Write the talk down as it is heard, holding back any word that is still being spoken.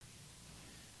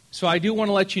So I do want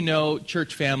to let you know,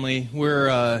 church family,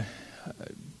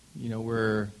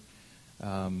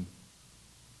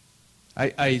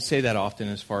 I say that often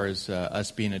as far as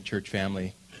us being a church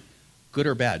family, good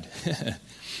or bad,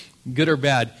 good or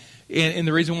bad. And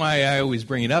the reason why I always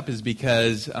bring it up is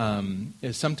because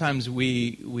sometimes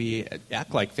we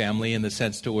act like family in the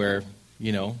sense to where,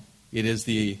 it is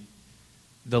the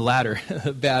latter,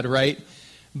 bad, right?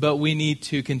 But we need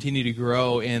to continue to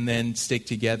grow and then stick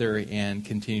together and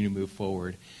continue to move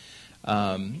forward.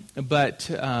 We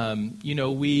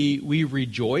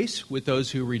rejoice with those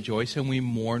who rejoice, and we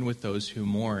mourn with those who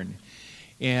mourn.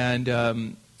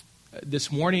 And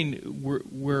this morning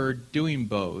we're doing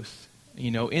both,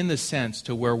 in the sense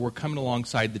to where we're coming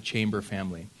alongside the Chamber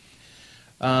family.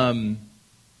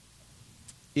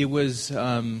 It was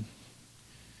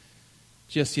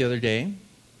just the other day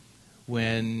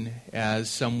when, as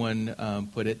someone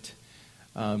put it,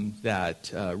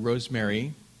 that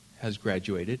Rosemary has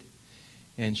graduated,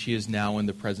 and she is now in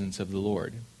the presence of the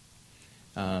Lord.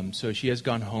 So she has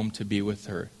gone home to be with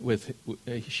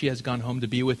she has gone home to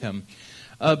be with him.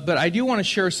 But I do want to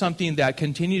share something that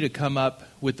continued to come up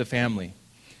with the family.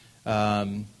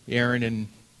 Aaron and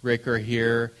Rick are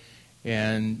here,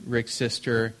 and Rick's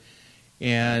sister.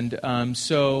 And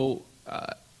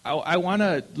I want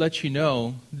to let you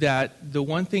know that the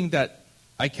one thing that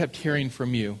I kept hearing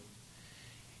from you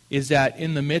is that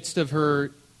in the midst of her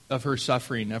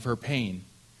suffering, of her pain,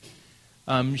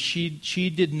 she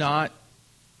did not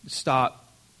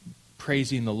stop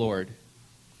praising the Lord.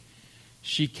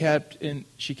 She kept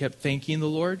thanking the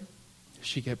Lord.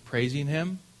 She kept praising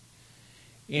Him.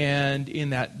 And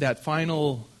in that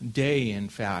final day, in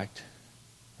fact,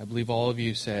 I believe all of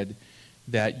you said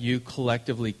that you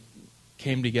collectively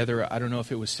came together. I don't know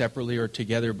if it was separately or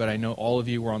together, but I know all of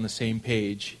you were on the same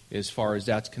page as far as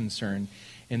that's concerned.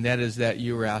 And that is that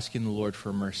you were asking the Lord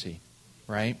for mercy,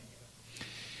 right?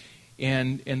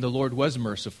 And the Lord was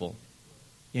merciful.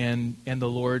 And the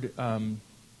Lord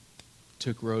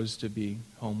took Rose to be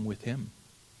home with Him.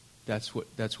 That's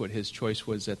what His choice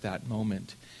was at that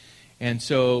moment. And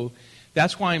so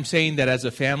that's why I'm saying that as a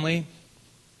family,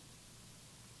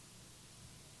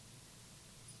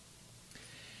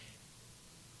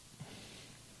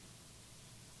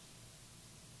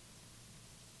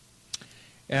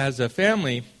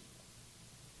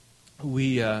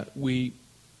 we're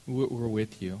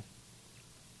with you.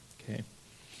 Okay.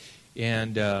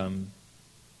 And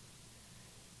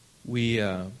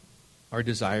our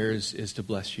desire is to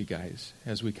bless you guys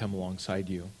as we come alongside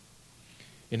you.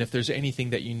 And if there's anything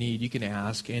that you need, you can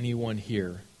ask anyone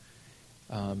here.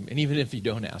 And even if you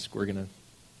don't ask, we're going to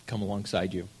come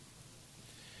alongside you.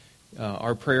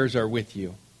 Our prayers are with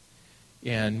you.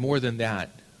 And more than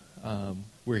that,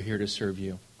 we're here to serve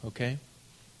you, okay?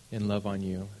 And love on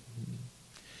you.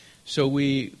 So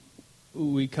we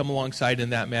come alongside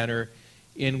in that manner.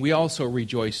 And we also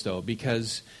rejoice, though,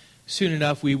 because soon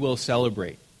enough we will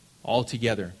celebrate all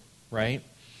together, right?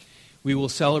 We will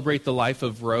celebrate the life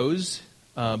of Rose,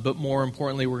 but more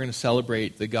importantly, we're going to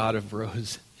celebrate the God of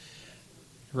Rose,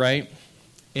 right?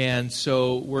 And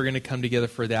so we're going to come together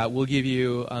for that. We'll give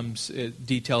you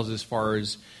details as far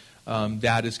as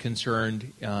that is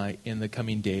concerned in the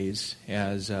coming days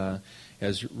as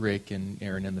Rick and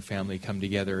Aaron and the family come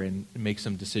together and make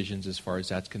some decisions as far as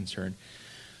that's concerned.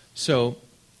 So,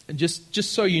 just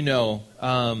so you know,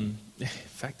 in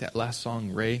fact, that last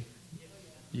song, Ray,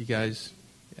 you guys,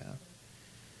 yeah,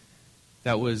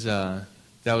 that was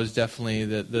definitely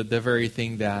the very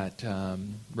thing that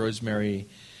Rosemary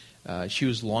she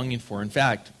was longing for. In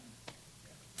fact,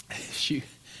 she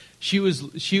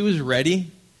was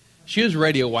ready. She was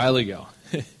ready a while ago,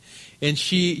 and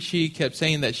she kept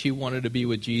saying that she wanted to be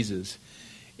with Jesus,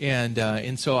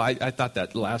 and so I thought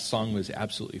that last song was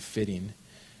absolutely fitting.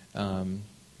 So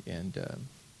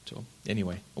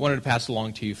anyway, I wanted to pass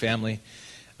along to you, family,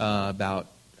 about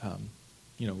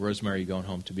Rosemary going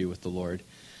home to be with the Lord.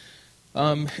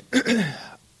 I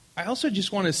also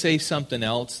just want to say something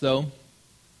else, though,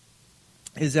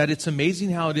 is that it's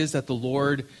amazing how it is that the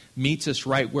Lord meets us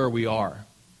right where we are.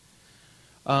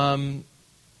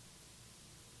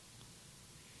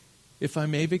 If I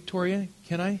may, Victoria,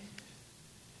 can I?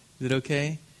 Is it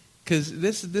okay? Because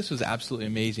this was absolutely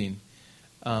amazing.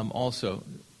 Also,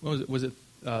 what was it?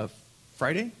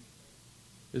 Friday?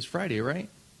 It was Friday, right?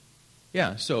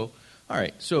 Yeah. So, all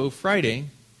right. So Friday,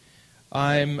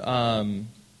 I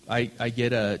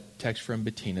get a text from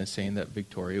Bettina saying that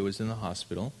Victoria was in the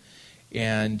hospital,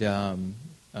 and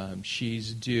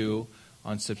she's due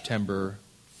on September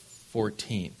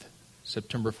 14th.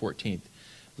 September 14th.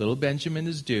 Little Benjamin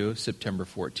is due September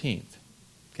 14th.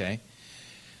 Okay.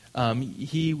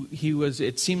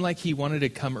 it seemed like he wanted to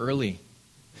come early.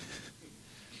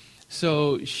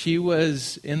 So she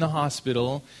was in the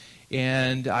hospital,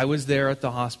 and I was there at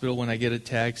the hospital when I get a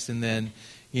text, and then,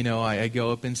 I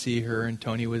go up and see her, and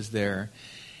Tony was there.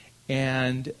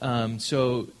 And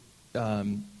so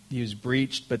he was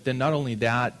breached, but then not only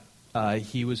that,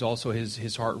 he was also,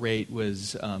 his heart rate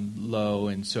was low,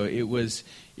 and so it was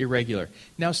irregular.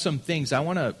 Now, some things I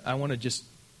want to just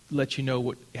let you know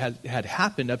what had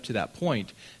happened up to that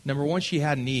point. Number one, she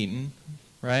hadn't eaten,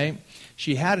 right?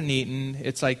 She hadn't eaten.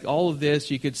 It's like all of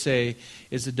this, you could say,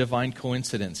 is a divine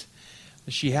coincidence.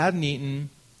 She hadn't eaten.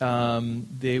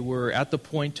 They were at the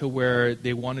point to where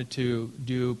they wanted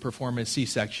to perform a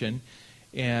C-section,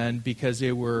 and because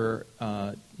they were,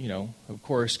 of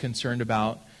course, concerned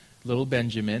about little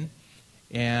Benjamin,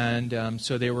 and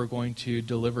so they were going to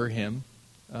deliver him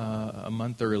a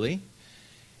month early.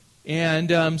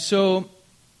 And so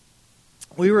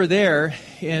we were there,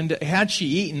 and had she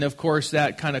eaten, of course,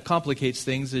 that kind of complicates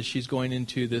things as she's going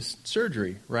into this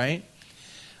surgery, right?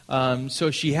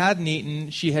 So she hadn't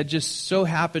eaten. She had just so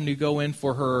happened to go in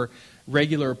for her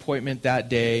regular appointment that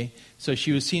day. So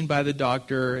she was seen by the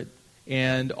doctor,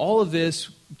 and all of this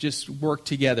just worked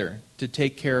together to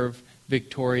take care of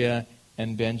Victoria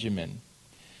and Benjamin.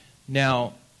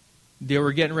 Now, they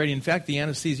were getting ready. In fact, the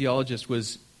anesthesiologist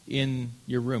was in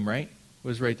your room, right?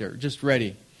 Was right there, just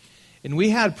ready. And we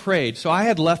had prayed. So I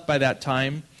had left by that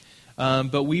time,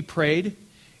 but we prayed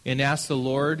and asked the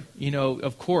Lord,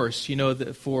 of course,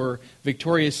 for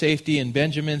Victoria's safety and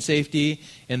Benjamin's safety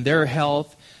and their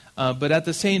health. But at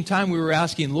the same time, we were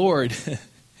asking, Lord,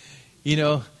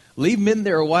 leave them in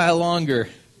there a while longer.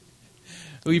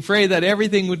 We pray that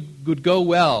everything would go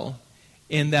well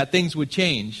and that things would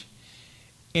change.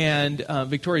 And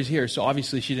Victoria's here, so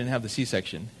obviously she didn't have the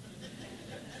C-section.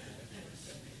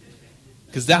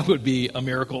 Because that would be a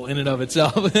miracle in and of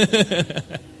itself.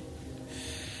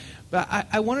 But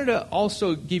I wanted to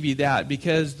also give you that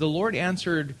because the Lord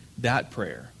answered that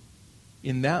prayer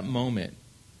in that moment.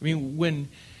 I mean, when,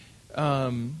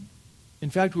 in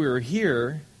fact, we were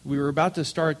here, we were about to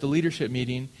start the leadership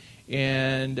meeting,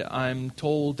 and I'm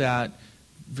told that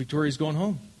Victoria's going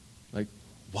home. Like,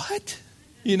 what?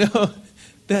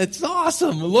 That's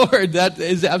awesome, Lord. That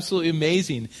is absolutely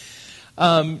amazing.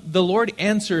 The Lord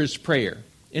answers prayer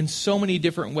in so many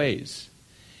different ways.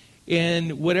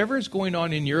 And whatever is going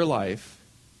on in your life,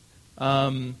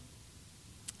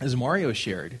 as Mario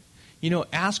shared,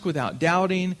 ask without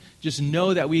doubting. Just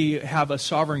know that we have a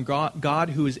sovereign God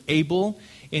who is able,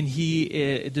 and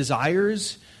He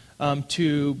desires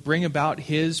to bring about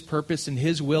His purpose and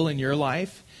His will in your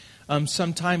life.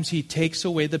 Sometimes He takes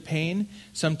away the pain.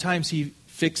 Sometimes He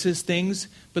fixes things.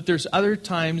 But there's other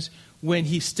times when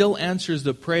He still answers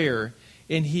the prayer,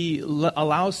 and He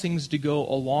allows things to go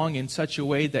along in such a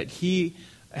way that He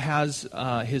has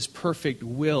His perfect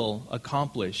will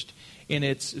accomplished. And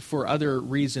it's for other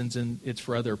reasons, and it's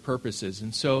for other purposes.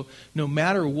 And so no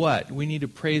matter what, we need to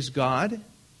praise God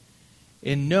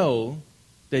and know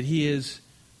that He is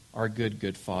our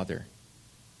good Father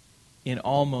in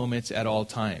all moments, at all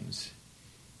times.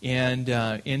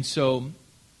 And so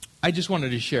I just wanted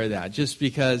to share that just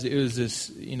because it was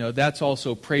this, that's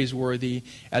also praiseworthy,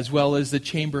 as well as the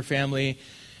Chamber family.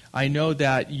 I know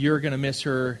that you're going to miss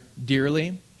her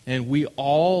dearly, and we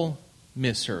all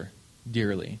miss her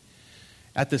dearly.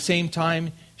 At the same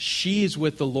time, she's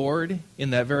with the Lord in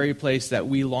that very place that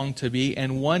we long to be.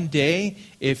 And one day,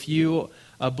 if you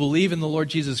believe in the Lord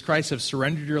Jesus Christ, have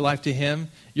surrendered your life to Him,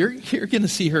 you're going to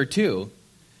see her too.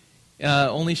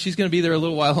 Only she's going to be there a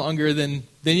little while longer than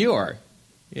you are.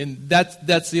 And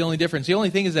that's the only difference. The only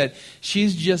thing is that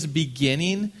she's just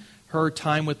beginning her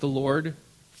time with the Lord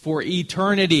for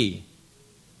eternity.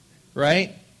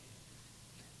 Right?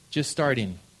 Just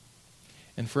starting.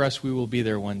 And for us, we will be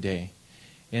there one day.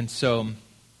 And so,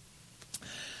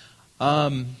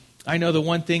 I know the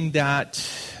one thing that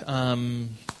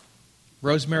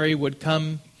Rosemary would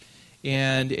come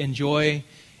and enjoy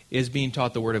is being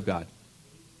taught the Word of God.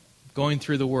 Going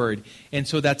through the Word. And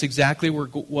so that's exactly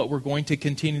what we're going to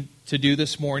continue to do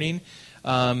this morning.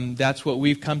 That's what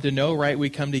we've come to know, right? We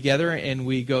come together and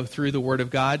we go through the Word of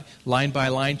God, line by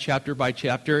line, chapter by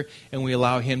chapter, and we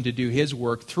allow Him to do His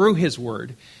work through His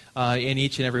Word in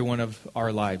each and every one of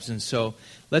our lives. And so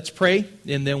let's pray,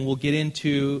 and then we'll get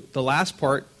into the last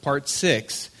part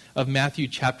 6 of Matthew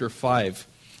chapter 5.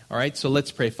 All right, so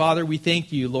let's pray. Father, we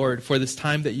thank You, Lord, for this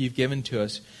time that You've given to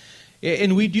us.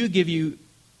 And we do give You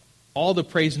all the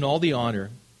praise and all the honor.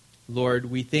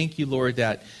 Lord, we thank You, Lord,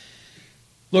 that,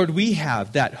 Lord, we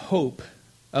have that hope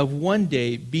of one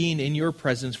day being in Your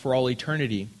presence for all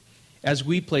eternity. as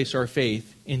we place our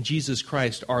faith in Jesus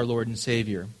Christ, our Lord and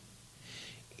Savior.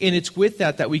 And it's with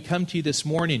that we come to you this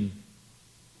morning,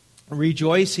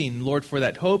 rejoicing, Lord, for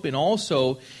that hope, and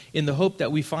also in the hope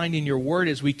that we find in your word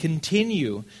as we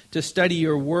continue to study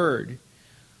your word.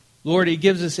 Lord, it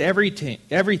gives us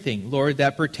everything, Lord,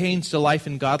 that pertains to life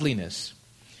and godliness.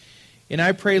 And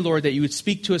I pray, Lord, that you would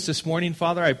speak to us this morning,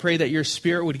 Father. I pray that your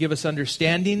Spirit would give us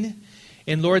understanding.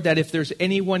 And Lord, that if there's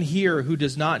anyone here who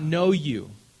does not know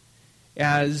you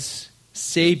as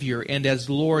Savior and as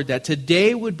Lord, that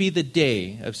today would be the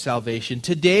day of salvation.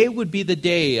 Today would be the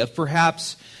day of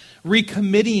perhaps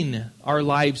recommitting our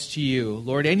lives to you.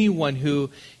 Lord, anyone who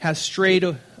has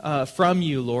strayed from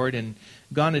you, Lord, and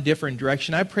gone a different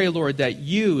direction, I pray, Lord, that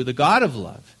you, the God of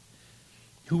love,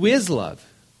 who is love,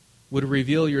 would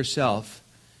reveal yourself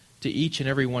to each and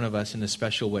every one of us in a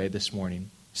special way this morning.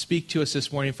 Speak to us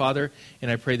this morning, Father,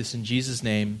 and I pray this in Jesus'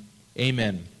 name.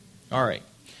 Amen. All right.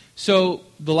 So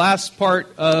the last part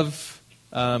of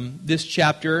this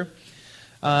chapter,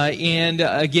 and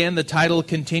again, the title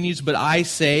continues, But I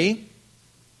Say,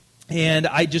 and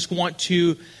I just want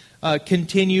to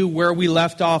continue where we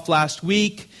left off last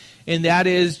week, and that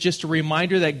is just a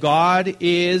reminder that God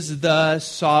is the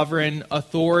sovereign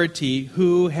authority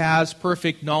who has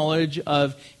perfect knowledge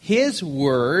of His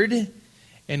Word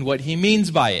and what He means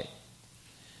by it.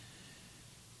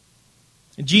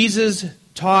 Jesus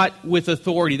taught with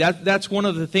authority. That's one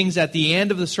of the things at the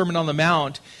end of the Sermon on the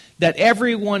Mount that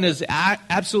everyone is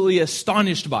absolutely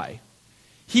astonished by.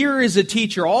 Here is a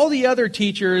teacher. All the other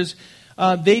teachers,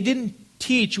 they didn't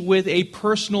teach with a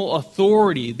personal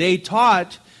authority. They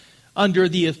taught under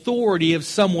the authority of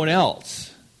someone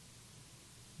else.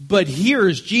 But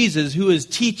here's Jesus who is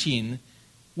teaching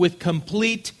with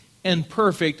complete and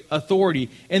perfect authority.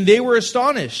 And they were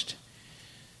astonished.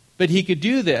 But he could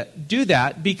do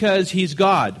that because he's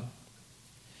God.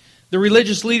 The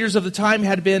religious leaders of the time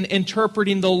had been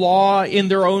interpreting the law in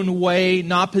their own way,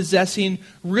 not possessing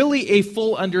really a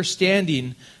full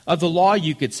understanding of the law,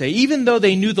 you could say. Even though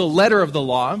they knew the letter of the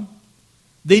law,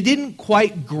 they didn't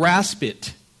quite grasp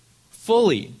it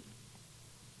fully.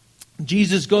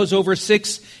 Jesus goes over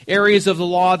 6 areas of the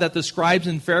law that the scribes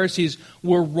and Pharisees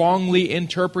were wrongly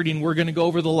interpreting. We're going to go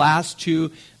over the last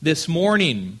 2 this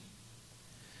morning.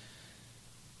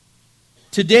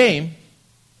 Today,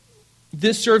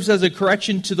 this serves as a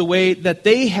correction to the way that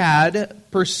they had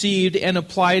perceived and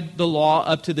applied the law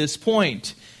up to this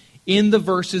point in the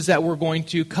verses that we're going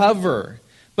to cover.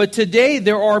 But today,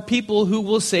 there are people who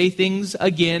will say things,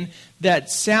 again, that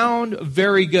sound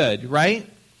very good, right?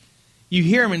 You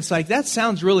hear them and it's like, that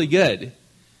sounds really good.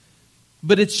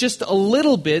 But it's just a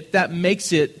little bit that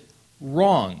makes it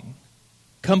wrong.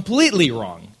 Completely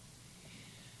wrong.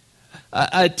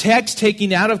 A text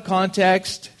taken out of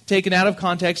context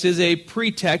is a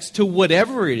pretext to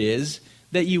whatever it is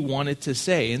that you want it to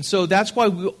say. And so that's why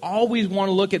we always want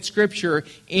to look at Scripture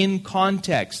in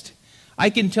context. I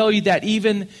can tell you that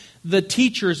even the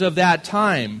teachers of that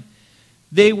time,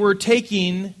 they were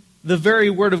taking the very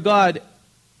Word of God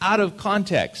out of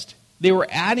context. They were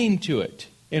adding to it.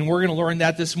 And we're going to learn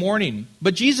that this morning.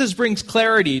 But Jesus brings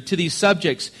clarity to these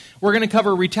subjects. We're going to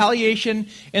cover retaliation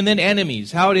and then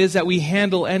enemies, how it is that we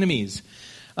handle enemies.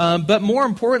 But more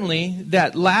importantly,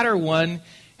 that latter one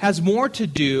has more to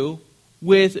do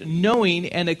with knowing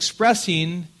and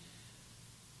expressing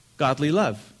godly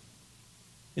love.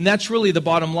 And that's really the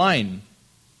bottom line.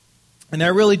 And I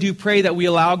really do pray that we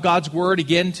allow God's Word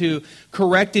again to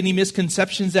correct any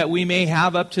misconceptions that we may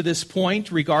have up to this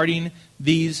point regarding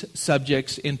these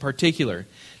subjects in particular.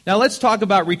 Now let's talk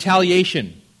about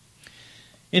retaliation.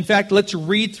 In fact, let's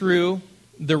read through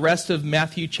the rest of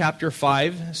Matthew chapter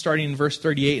 5, starting in verse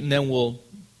 38, and then we'll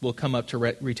come up to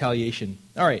retaliation.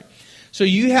 All right. So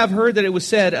you have heard that it was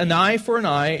said, an eye for an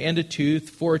eye and a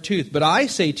tooth for a tooth. But I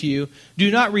say to you,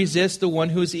 do not resist the one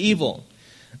who is evil.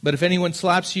 But if anyone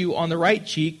slaps you on the right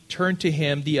cheek, turn to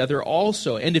him the other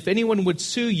also. And if anyone would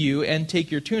sue you and take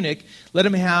your tunic, let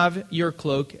him have your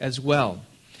cloak as well.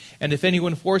 And if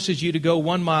anyone forces you to go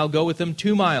 1 mile, go with him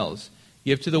 2 miles.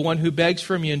 Give to the one who begs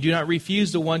from you, and do not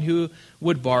refuse the one who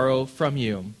would borrow from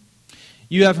you.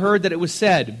 You have heard that it was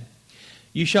said,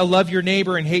 you shall love your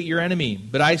neighbor and hate your enemy.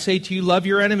 But I say to you, love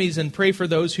your enemies and pray for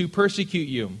those who persecute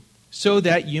you, so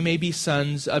that you may be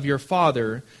sons of your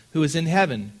Father who is in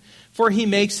heaven. For he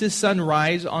makes his sun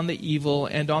rise on the evil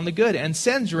and on the good, and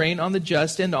sends rain on the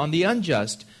just and on the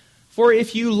unjust. For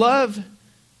if you love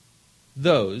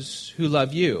those who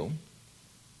love you,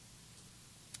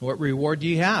 what reward do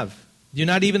you have? Do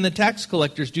not even the tax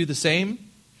collectors do the same?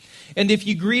 And if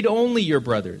you greet only your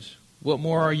brothers, what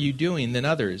more are you doing than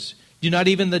others? Do not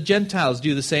even the Gentiles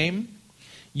do the same?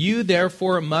 You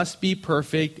therefore must be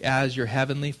perfect as your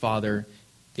heavenly Father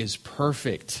is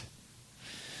perfect.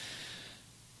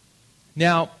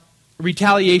 Now,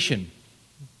 retaliation.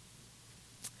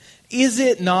 Is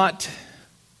it not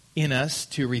in us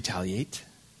to retaliate?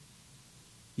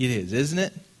 It is, isn't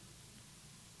it?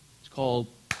 It's called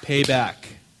payback,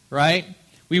 right?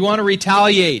 We want to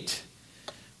retaliate.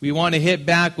 We want to hit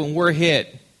back when we're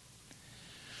hit.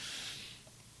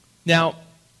 Now,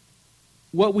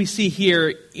 what we see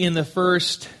here in the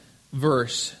first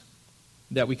verse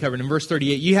that we covered, in verse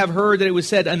 38, you have heard that it was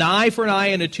said, an eye for an eye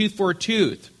and a tooth for a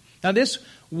tooth. Now, this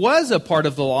was a part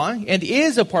of the law and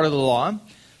is a part of the law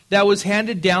that was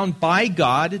handed down by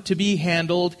God to be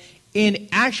handled in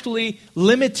actually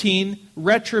limiting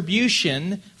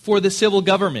retribution for the civil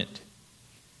government.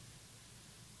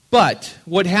 But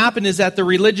what happened is that the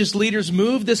religious leaders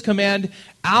moved this command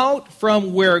out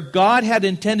from where God had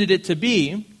intended it to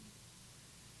be,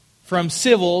 from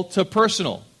civil to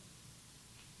personal.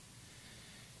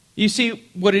 You see,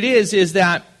 what it is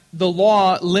that the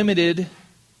law limited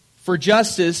for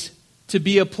justice to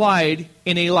be applied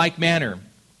in a like manner.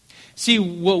 See,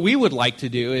 what we would like to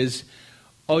do is,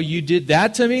 oh, you did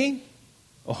that to me?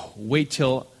 Oh, wait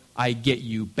till I get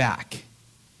you back.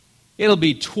 It'll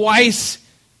be twice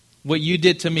what you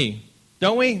did to me.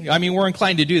 Don't we? I mean, we're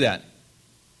inclined to do that.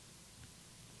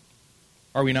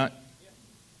 Are we not?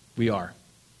 We are.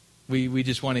 We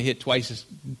just want to hit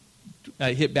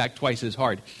back twice as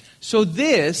hard. So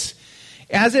this,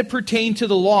 as it pertained to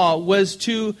the law, was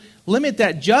to limit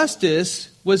that justice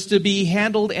was to be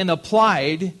handled and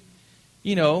applied,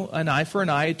 an eye for an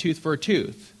eye, a tooth for a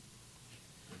tooth.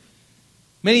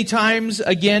 Many times,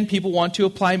 again, people want to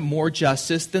apply more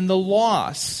justice than the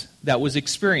loss that was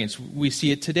experienced. We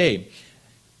see it today.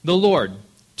 The Lord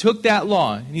took that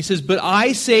law, and He says, but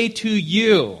I say to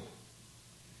you.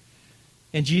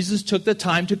 And Jesus took the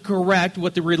time to correct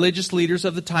what the religious leaders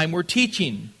of the time were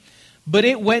teaching. But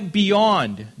it went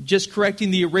beyond just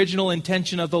correcting the original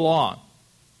intention of the law.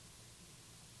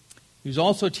 He was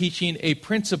also teaching a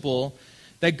principle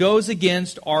that goes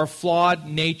against our flawed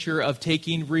nature of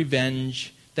taking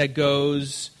revenge, that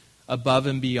goes above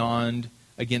and beyond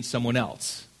against someone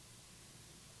else.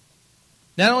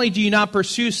 Not only do you not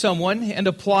pursue someone and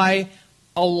apply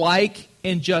a like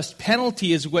and just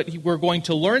penalty, is what we're going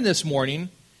to learn this morning,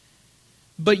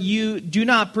 but you do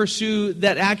not pursue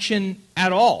that action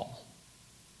at all.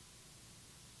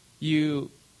 You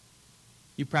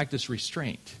practice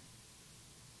restraint.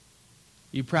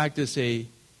 You practice a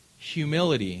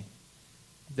humility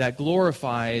that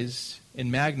glorifies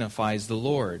and magnifies the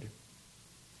Lord.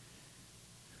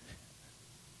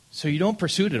 So you don't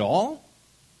pursue it at all?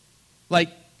 Like,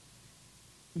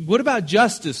 what about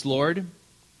justice, Lord?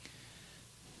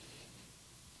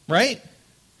 Right?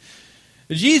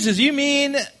 Jesus, you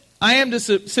mean I am to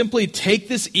simply take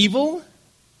this evil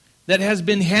that has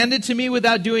been handed to me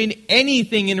without doing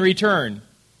anything in return?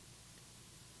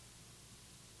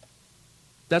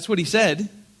 That's what He said.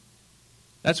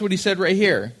 That's what He said right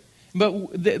here.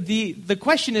 But the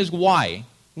question is why?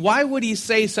 Why would He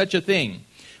say such a thing?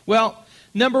 Well,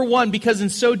 number one, because in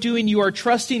so doing you are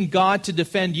trusting God to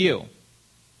defend you.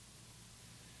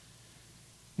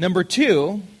 Number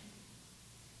two,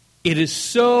 it is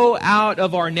so out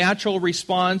of our natural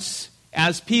response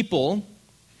as people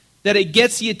that it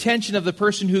gets the attention of the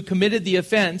person who committed the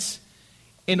offense,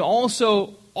 and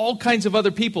also all kinds of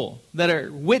other people that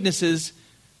are witnesses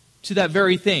to that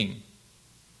very thing.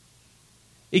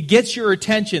 It gets your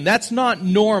attention. That's not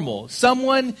normal.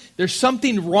 There's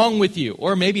something wrong with you,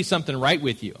 or maybe something right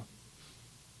with you.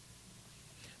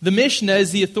 The Mishnah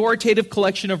is the authoritative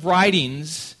collection of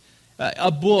writings, a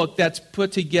book that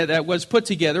was put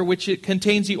together, which it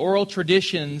contains the oral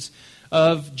traditions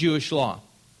of Jewish law.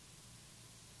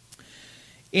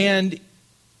 And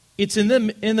it's in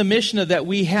the Mishnah that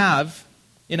we have,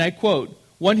 and I quote,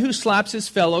 one who slaps his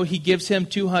fellow, he gives him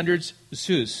 200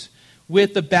 sus.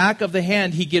 With the back of the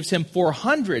hand, he gives him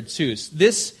 400 sus.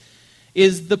 This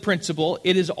is the principle.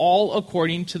 It is all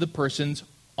according to the person's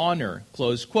honor.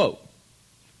 Close quote.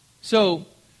 So,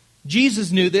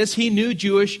 Jesus knew this. He knew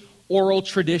Jewish oral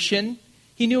tradition.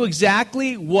 He knew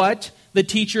exactly what the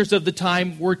teachers of the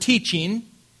time were teaching.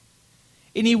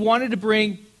 And He wanted to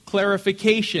bring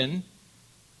clarification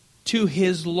to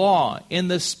His law, in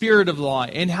the spirit of the law,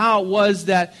 and how it was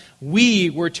that we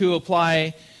were to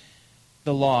apply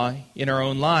the law in our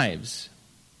own lives.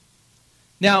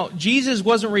 Now, Jesus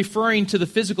wasn't referring to the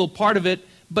physical part of it,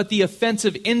 but the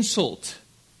offensive insult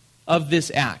of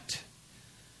this act.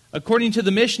 According to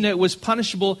the Mishnah, it was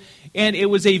punishable, and it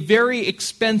was a very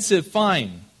expensive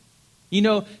fine.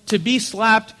 To be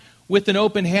slapped with an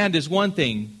open hand is one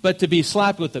thing, but to be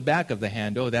slapped with the back of the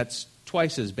hand, oh, that's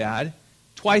twice as bad,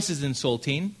 twice as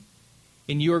insulting,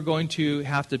 and you are going to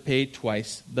have to pay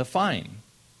twice the fine.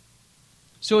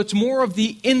 So it's more of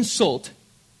the insult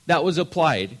that was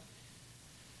applied.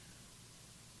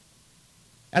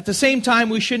 At the same time,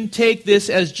 we shouldn't take this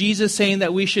as Jesus saying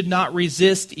that we should not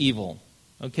resist evil.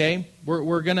 Okay?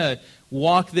 We're going to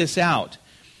walk this out.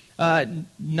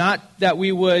 Not that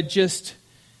we would just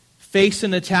face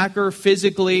an attacker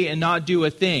physically and not do a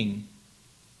thing.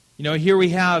 You know, here we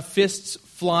have fists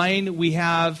flying, we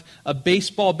have a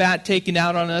baseball bat taken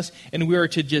out on us, and we are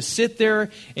to just sit there,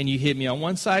 and you hit me on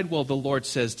one side, well, the Lord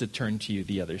says to turn to you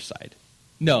the other side.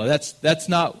 No, that's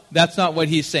not what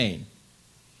he's saying.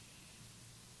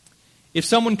 If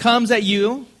someone comes at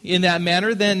you in that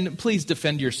manner, then please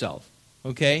defend yourself,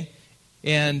 okay?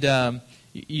 And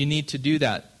you need to do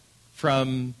that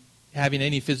from having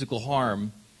any physical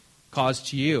harm caused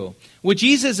to you. What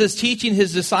Jesus is teaching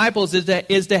his disciples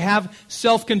is to have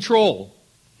self-control.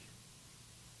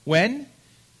 When?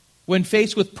 When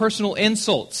faced with personal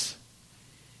insults,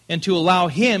 and to allow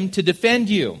him to defend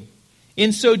you.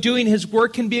 In so doing, his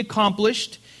work can be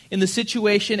accomplished in the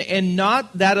situation and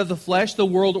not that of the flesh, the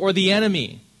world, or the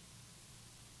enemy.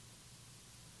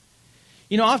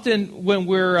 You know, often when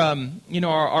we're,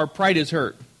 our pride is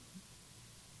hurt,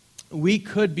 we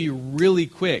could be really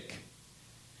quick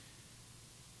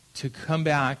to come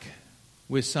back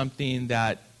with something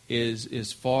that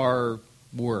is far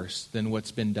worse than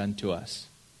what's been done to us.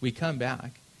 We come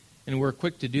back, and we're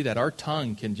quick to do that. Our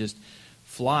tongue can just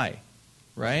fly,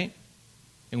 right?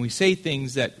 And we say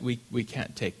things that we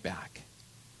can't take back.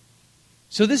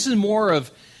 So this is more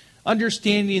of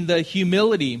understanding the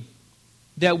humility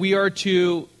that we are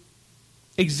to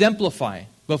exemplify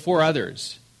before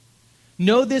others.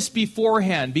 Know this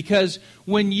beforehand, because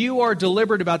when you are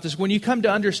deliberate about this, when you come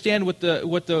to understand what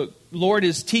the Lord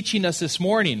is teaching us this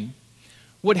morning,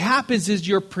 what happens is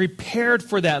you're prepared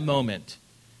for that moment.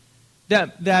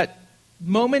 That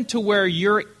moment to where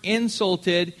you're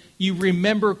insulted, you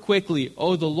remember quickly,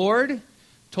 oh, the Lord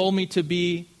told me to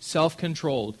be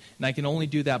self-controlled, and I can only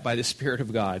do that by the Spirit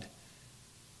of God.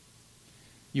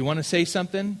 You want to say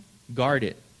something? Guard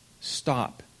it.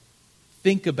 Stop.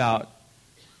 Think about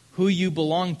who you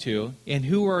belong to and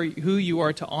who you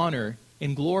are to honor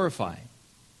and glorify.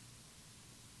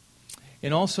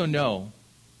 And also know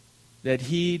that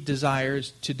he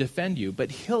desires to defend you, but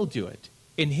he'll do it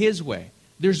in his way.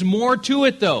 There's more to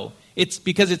it, though. It's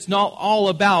because it's not all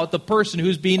about the person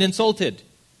who's being insulted.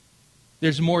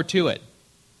 There's more to it.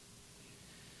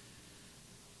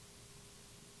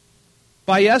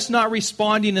 By us not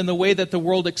responding in the way that the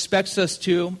world expects us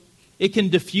to, it can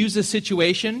diffuse a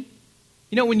situation.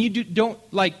 You know, when you don't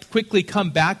quickly come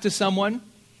back to someone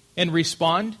and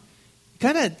respond,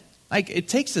 kind of like it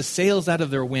takes the sails out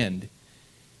of their wind.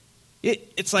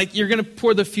 It's like you're going to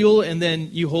pour the fuel and then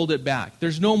you hold it back.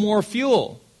 There's no more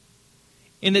fuel.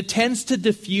 And it tends to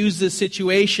diffuse the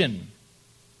situation.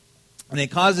 And it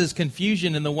causes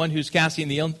confusion in the one who's casting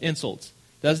the insults.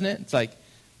 Doesn't it? It's like,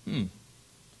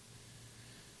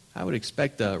 I would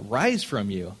expect a rise from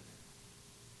you.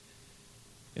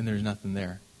 And there's nothing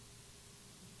there.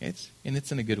 It's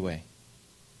in a good way.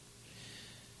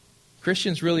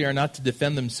 Christians really are not to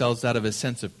defend themselves out of a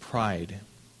sense of pride.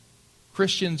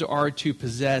 Christians are to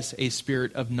possess a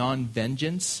spirit of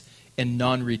non-vengeance and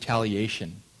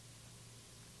non-retaliation.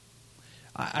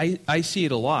 I see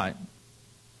it a lot.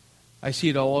 I see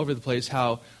it all over the place,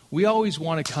 how we always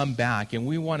want to come back and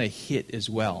we want to hit as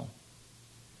well.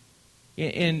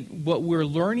 And what we're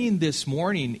learning this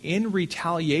morning in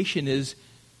retaliation is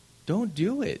don't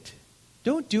do it.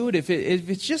 Don't do it if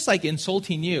it's just like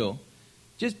insulting you.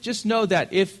 Just know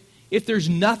that if there's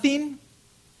nothing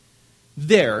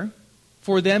there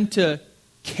for them to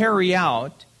carry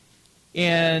out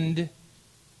and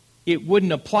it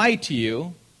wouldn't apply to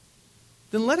you,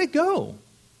 then let it go.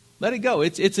 Let it go.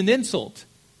 It's an insult.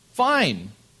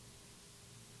 Fine.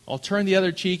 I'll turn the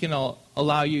other cheek and I'll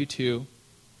allow you to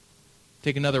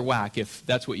take another whack if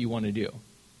that's what you want to do.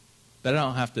 But I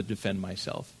don't have to defend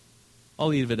myself. I'll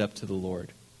leave it up to the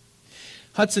Lord.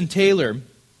 Hudson Taylor,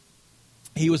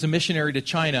 he was a missionary to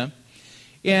China.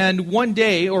 And one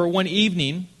day or one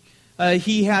evening,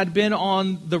 he had been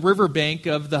on the riverbank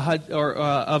of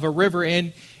of a river,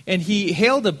 and he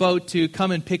hailed a boat to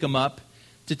come and pick him up,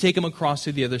 to take him across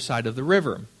to the other side of the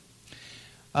river.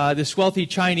 This wealthy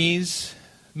Chinese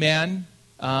man,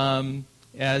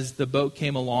 as the boat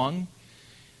came along,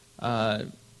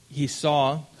 he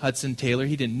saw Hudson Taylor.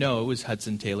 He didn't know it was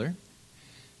Hudson Taylor,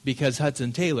 because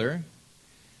Hudson Taylor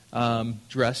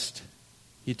dressed,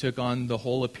 he took on the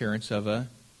whole appearance of a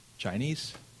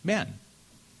Chinese man.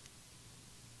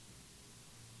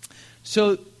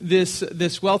 So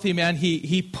this wealthy man,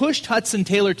 he pushed Hudson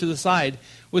Taylor to the side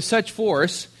with such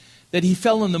force that he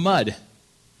fell in the mud.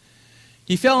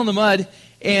 He fell in the mud,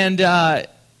 and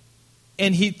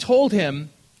he told him,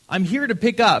 "I'm here to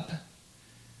pick up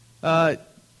a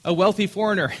wealthy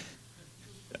foreigner."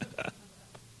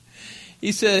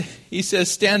 He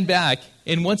says, "Stand back."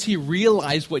 And once he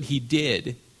realized what he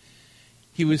did,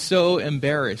 he was so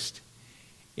embarrassed.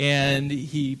 And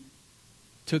he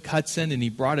took Hudson and he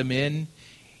brought him in.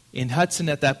 And Hudson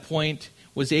at that point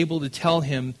was able to tell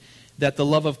him that the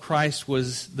love of Christ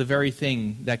was the very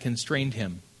thing that constrained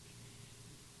him.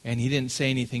 And he didn't say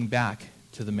anything back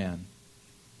to the man.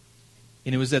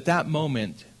 And it was at that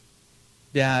moment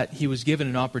that he was given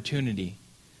an opportunity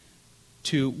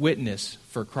to witness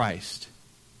for Christ.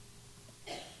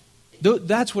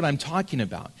 That's what I'm talking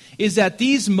about. Is that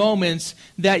these moments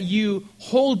that you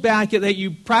hold back, that you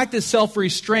practice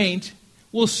self-restraint,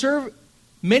 will serve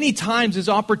many times as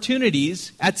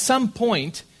opportunities at some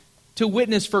point to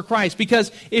witness for Christ.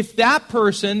 Because if that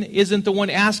person isn't the one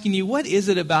asking you, what is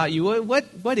it about you?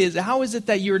 What is it? How is it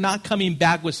that you're not coming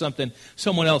back with something?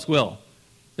 Someone else will.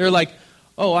 They're like,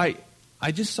 oh, I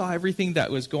just saw everything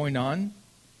that was going on,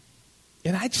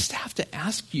 and I just have to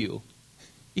ask you,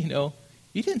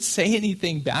 you didn't say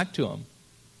anything back to him.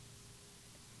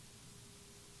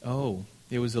 Oh,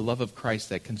 it was the love of Christ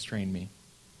that constrained me.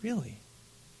 Really?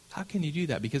 How can you do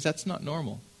that? Because that's not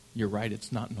normal. You're right,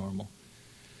 it's not normal.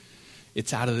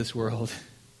 It's out of this world.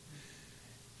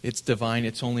 It's divine.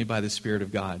 It's only by the Spirit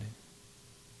of God.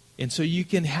 And so you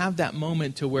can have that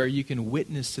moment to where you can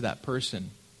witness to that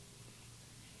person.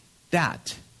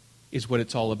 That is what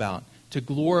it's all about. To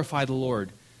glorify the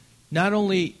Lord. Not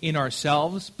only in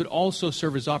ourselves, but also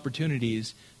serve as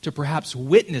opportunities to perhaps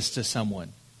witness to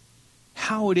someone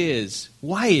how it is,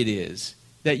 why it is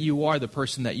that you are the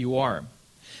person that you are.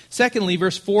 Secondly,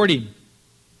 verse 40,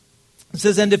 it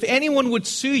says, "And if anyone would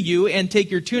sue you and take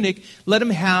your tunic, let him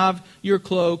have your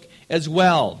cloak as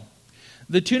well."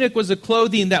 The tunic was a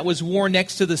clothing that was worn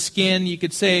next to the skin. You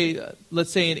could say,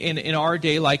 let's say in our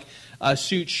day, like a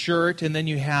suit shirt, and then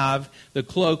you have the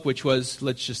cloak, which was,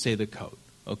 let's just say, the coat.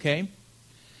 Okay?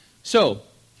 So,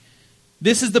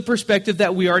 this is the perspective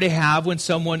that we are to have when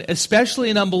someone, especially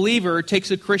an unbeliever, takes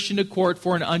a Christian to court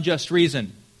for an unjust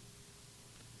reason.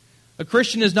 A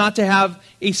Christian is not to have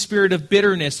a spirit of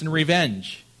bitterness and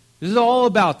revenge. This is all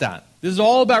about that. This is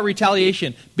all about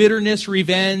retaliation. Bitterness,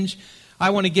 revenge, I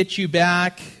want to get you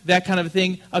back, that kind of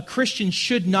thing. A Christian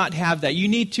should not have that. You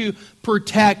need to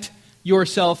protect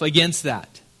yourself against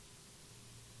that.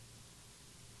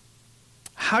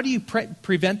 How do you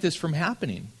prevent this from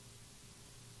happening?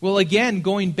 Well, again,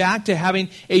 going back to having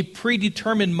a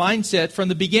predetermined mindset from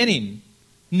the beginning,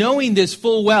 knowing this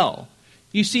full well.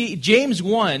 You see, James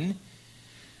 1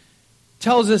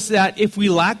 tells us that if we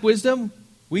lack wisdom,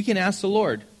 we can ask the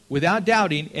Lord without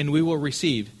doubting, and we will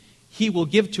receive. He will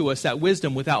give to us that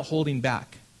wisdom without holding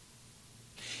back.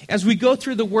 As we go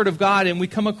through the Word of God and we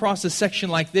come across a section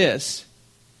like this,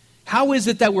 how is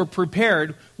it that we're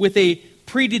prepared with a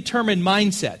predetermined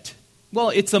mindset? Well,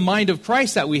 it's the mind of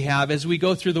Christ that we have. As we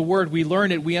go through the Word, we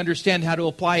learn it, we understand how to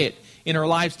apply it in our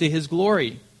lives to His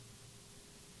glory.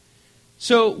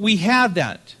 So we have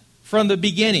that from the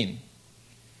beginning.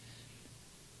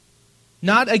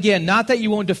 Not that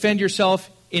you won't defend yourself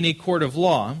in a court of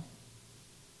law,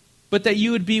 but that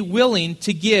you would be willing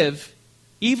to give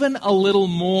even a little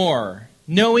more,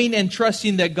 knowing and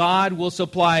trusting that God will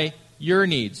supply your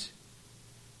needs.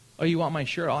 Oh, you want my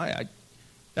shirt?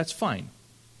 That's fine.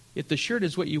 If the shirt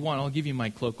is what you want, I'll give you my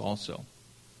cloak also.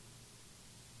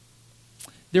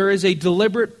 There is a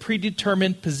deliberate,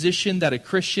 predetermined position that a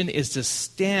Christian is to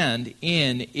stand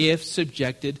in if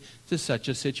subjected to such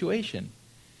a situation.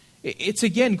 It's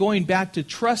again going back to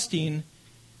trusting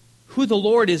who the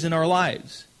Lord is in our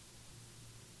lives.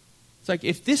 It's like,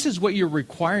 if this is what you're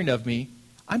requiring of me,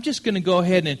 I'm just going to go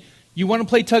ahead and, you want to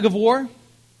play tug of war?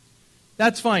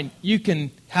 That's fine. You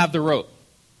can have the rope.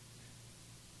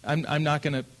 I'm not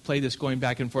going to play this going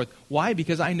back and forth. Why?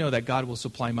 Because I know that God will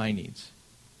supply my needs.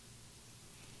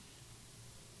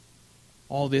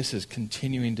 All this is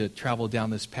continuing to travel down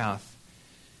this path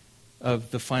of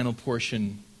the final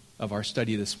portion of our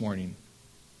study this morning.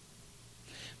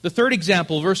 The third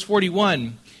example, verse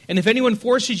 41. "And if anyone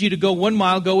forces you to go 1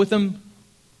 mile, go with them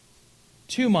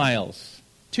 2 miles.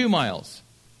 2 miles.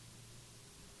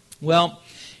 Well,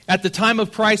 at the time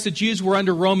of Christ, the Jews were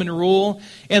under Roman rule,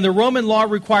 and the Roman law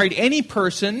required any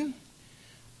person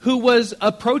who was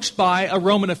approached by a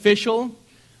Roman official,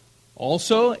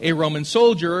 also a Roman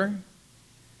soldier,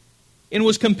 and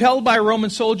was compelled by a Roman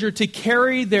soldier to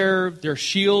carry their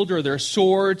shield or their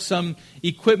sword, some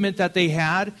equipment that they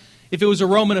had. If it was a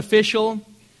Roman official,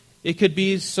 it could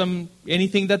be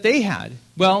anything that they had.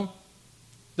 Well,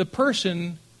 the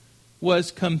person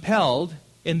was compelled,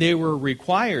 and they were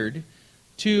required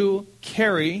to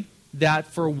carry that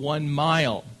for 1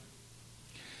 mile.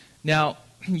 Now,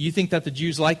 you think that the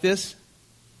Jews like this?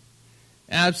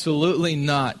 Absolutely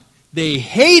not. They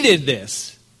hated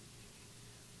this.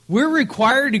 We're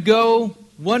required to go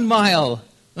 1 mile.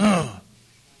 Ugh.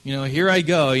 Here I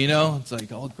go, It's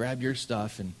like, I'll grab your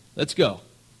stuff and let's go.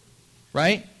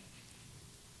 Right?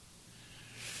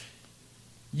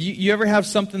 You ever have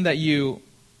something that you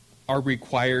are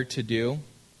required to do?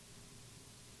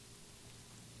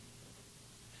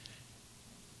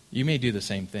 You may do the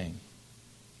same thing.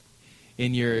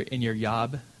 In your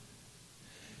job.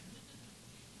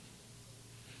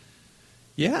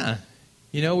 Yeah.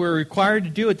 We're required to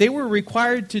do it. They were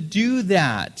required to do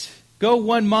that. Go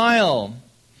 1 mile.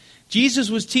 Jesus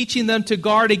was teaching them to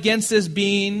guard against this by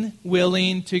being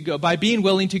willing to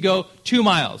go 2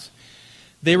 miles.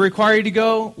 They require you to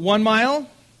go 1 mile.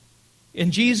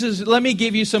 And Jesus, let me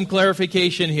give you some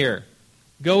clarification here.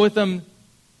 Go with them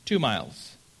 2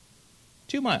 miles.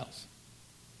 2 miles.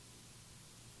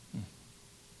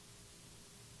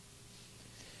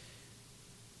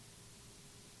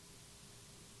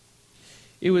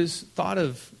 It was thought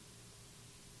of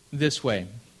this way.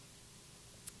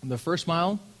 The first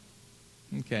mile,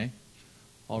 okay,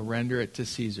 I'll render it to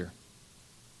Caesar.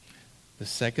 The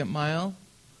second mile,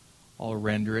 I'll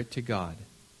render it to God.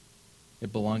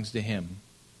 It belongs to Him.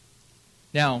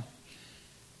 Now,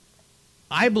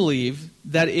 I believe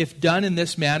that if done in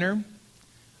this manner,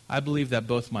 I believe that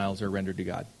both miles are rendered to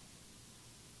God.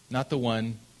 Not the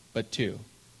one, but 2.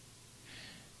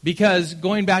 Because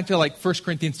going back to 1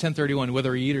 Corinthians 10:31,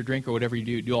 whether you eat or drink or whatever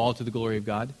you do all to the glory of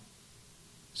God.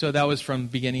 So that was from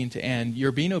beginning to end.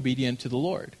 You're being obedient to the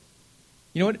Lord.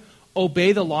 You know what?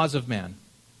 Obey the laws of man.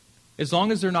 As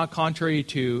long as they're not contrary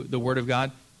to the Word of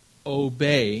God,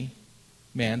 obey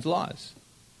man's laws.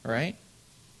 All right?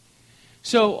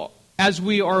 So as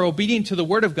we are obedient to the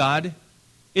Word of God,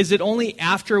 is it only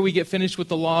after we get finished with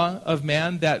the law of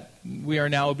man that we are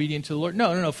now obedient to the Lord?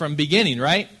 No. From beginning,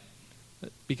 right?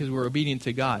 Because we're obedient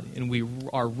to God. And we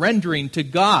are rendering to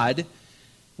God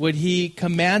what He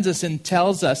commands us and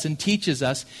tells us and teaches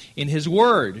us in His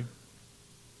Word.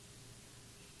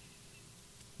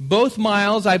 Both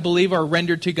miles, I believe, are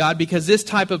rendered to God because this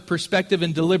type of perspective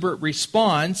and deliberate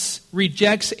response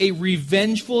rejects a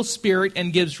revengeful spirit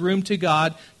and gives room to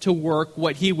God to work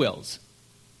what He wills.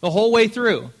 The whole way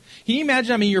through. Can you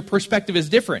imagine? Your perspective is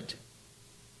different.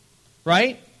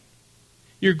 Right?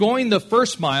 You're going the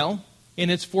first mile, and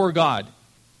it's for God.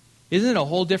 Isn't it a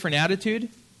whole different attitude?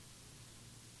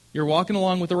 You're walking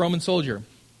along with a Roman soldier.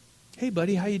 Hey,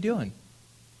 buddy, how you doing?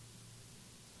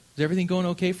 Is everything going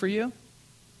okay for you?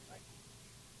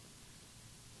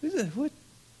 What?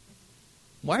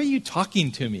 Why are you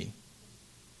talking to me?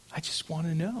 I just want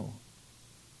to know.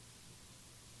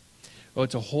 Oh,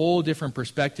 it's a whole different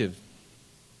perspective.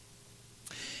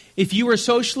 If you were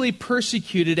socially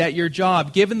persecuted at your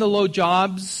job, given the low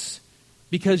jobs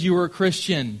because you were a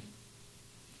Christian,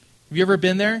 have you ever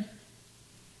been there?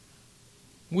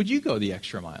 Would you go the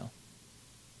extra mile?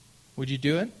 Would you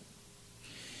do it?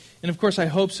 And of course I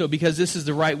hope so, because this is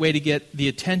the right way to get the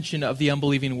attention of the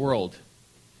unbelieving world.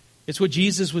 It's what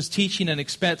Jesus was teaching and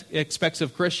expects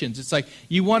of Christians. It's like,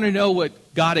 you want to know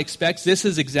what God expects? This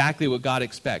is exactly what God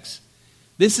expects.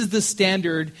 This is the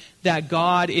standard that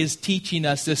God is teaching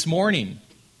us this morning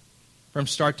from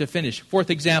start to finish.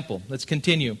 Fourth example. Let's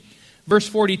continue. Verse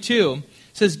 42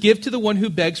 says, "Give to the one who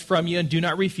begs from you and do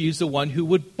not refuse the one who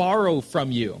would borrow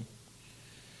from you."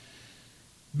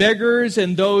 Beggars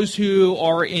and those who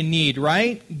are in need,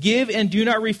 right? Give and do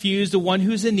not refuse the one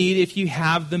who's in need if you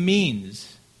have the means.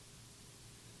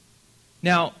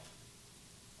 Now,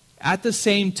 at the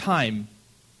same time,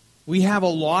 we have a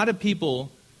lot of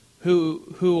people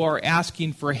who are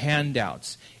asking for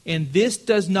handouts. And this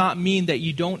does not mean that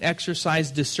you don't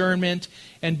exercise discernment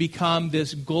and become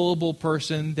this gullible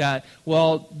person that,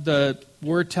 well, the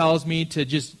Word tells me to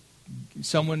just,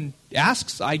 someone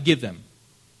asks, I give them,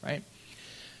 right?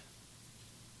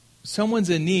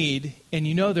 Someone's in need, and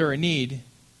you know they're in need,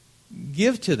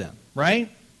 give to them,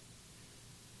 right?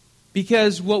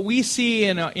 Because what we see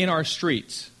in our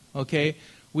streets, okay,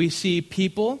 we see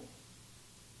people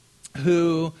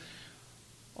who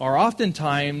are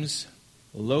oftentimes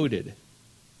loaded,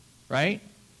 right?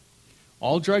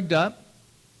 All drugged up,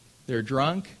 they're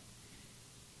drunk,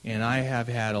 and I have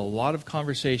had a lot of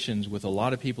conversations with a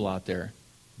lot of people out there.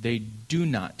 They do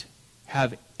not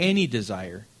have any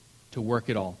desire to work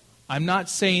at all. I'm not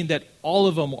saying that all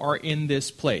of them are in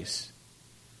this place.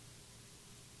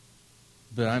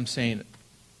 But I'm saying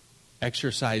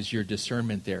exercise your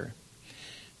discernment there.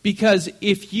 Because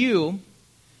if you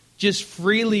just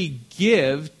freely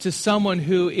give to someone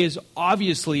who is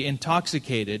obviously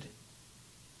intoxicated,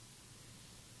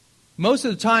 most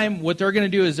of the time what they're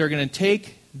going to do is they're going to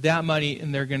take that money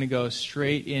and they're going to go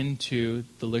straight into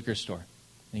the liquor store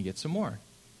and get some more.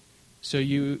 So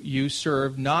you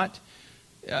serve not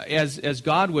as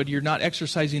God would, you're not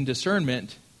exercising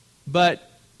discernment, but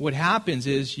what happens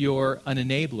is you're an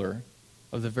enabler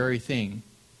of the very thing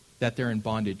that they're in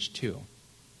bondage to.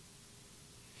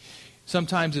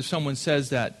 Sometimes if someone says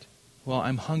that, well,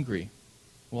 I'm hungry.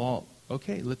 Well,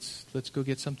 okay, let's go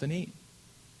get something to eat.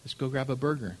 Let's go grab a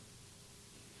burger.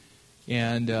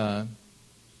 And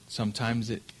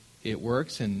sometimes it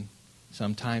works and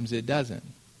sometimes it doesn't.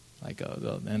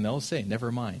 And they'll say,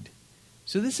 never mind.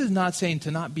 So this is not saying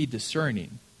to not be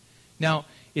discerning. Now,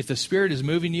 if the Spirit is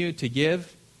moving you to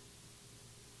give,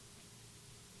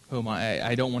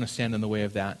 I don't want to stand in the way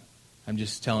of that. I'm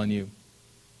just telling you,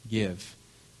 give,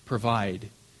 provide.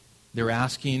 They're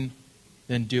asking,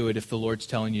 then do it if the Lord's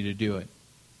telling you to do it.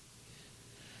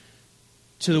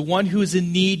 To the one who is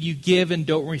in need, you give and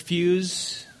don't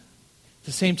refuse. At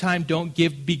the same time, don't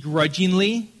give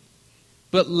begrudgingly,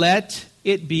 but let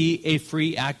it be a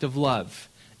free act of love.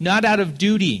 Not out of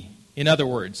duty, in other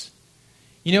words.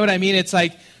 You know what I mean? It's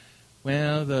like,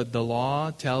 well, the law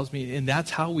tells me, and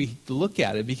that's how we look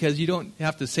at it, because you don't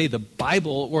have to say the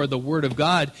Bible or the Word of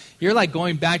God. You're like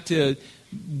going back to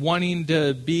wanting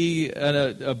to be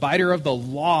an abider of the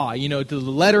law, to the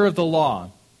letter of the law.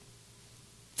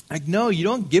 Like, no, you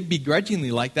don't give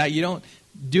begrudgingly like that. You don't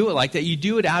do it like that. You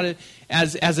do it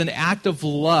as an act of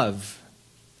love.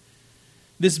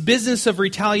 This business of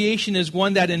retaliation is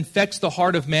one that infects the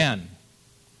heart of man.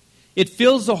 It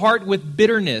fills the heart with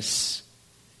bitterness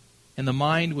and the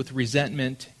mind with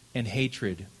resentment and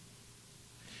hatred.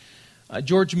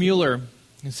 George Mueller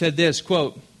said this,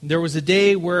 quote, "There was a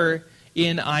day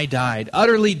wherein I died,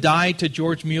 utterly died to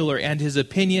George Mueller and his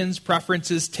opinions,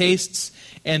 preferences, tastes,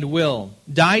 and will.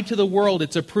 Died to the world,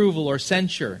 its approval or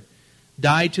censure.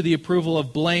 Died to the approval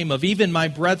of blame of even my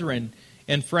brethren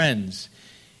and friends.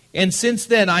 And since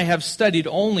then I have studied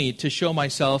only to show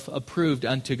myself approved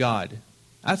unto God."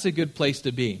 That's a good place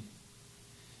to be.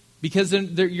 Because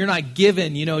you're not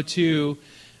given, to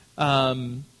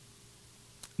the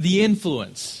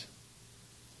influence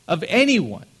of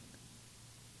anyone,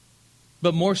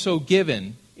 but more so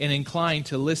given and inclined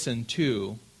to listen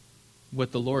to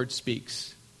what the Lord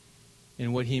speaks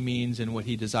and what He means and what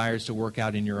He desires to work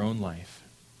out in your own life.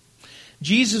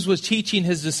 Jesus was teaching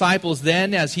His disciples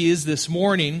then, as He is this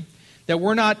morning, that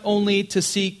we're not only to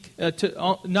seek,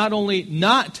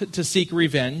 not to seek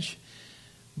revenge,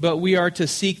 but we are to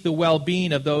seek the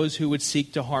well-being of those who would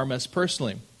seek to harm us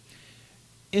personally.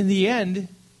 In the end,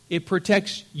 it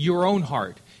protects your own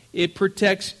heart. It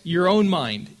protects your own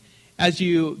mind as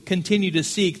you continue to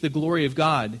seek the glory of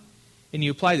God and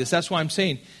you apply this. That's why I'm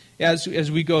saying, as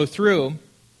we go through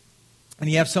and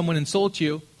you have someone insult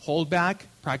you, hold back,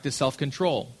 practice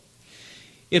self-control.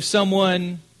 If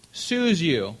someone sues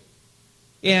you,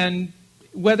 and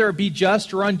whether it be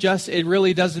just or unjust, it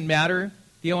really doesn't matter.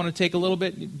 You want to take a little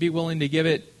bit, be willing to give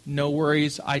it. No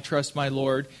worries. I trust my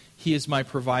Lord. He is my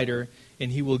provider,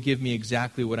 and He will give me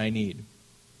exactly what I need.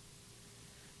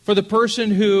 For the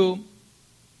person who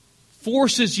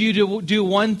forces you to do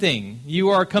one thing, you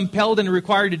are compelled and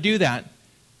required to do that.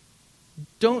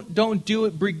 Don't do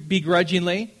it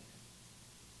begrudgingly.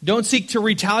 Don't seek to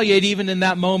retaliate even in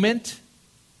that moment.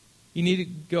 You need to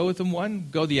go with them one,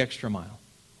 go the extra mile.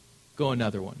 Go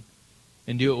another one.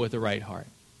 And do it with the right heart.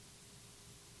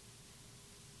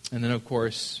 And then, of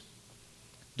course,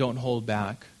 don't hold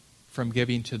back from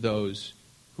giving to those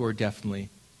who are definitely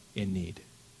in need.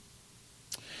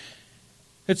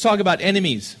 Let's talk about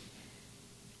enemies.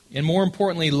 And more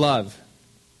importantly, love.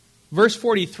 Verse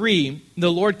 43,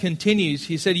 the Lord continues.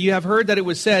 He said, "You have heard that it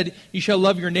was said, you shall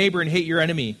love your neighbor and hate your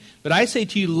enemy. But I say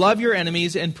to you, love your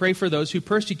enemies and pray for those who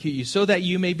persecute you, so that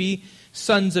you may be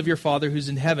sons of your Father who's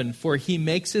in heaven. For He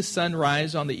makes His sun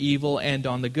rise on the evil and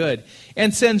on the good,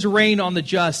 and sends rain on the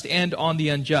just and on the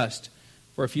unjust.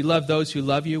 For if you love those who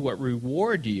love you, what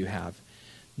reward do you have?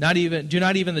 Do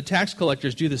not even the tax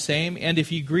collectors do the same? And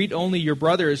if you greet only your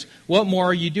brothers, what more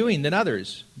are you doing than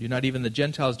others? Do not even the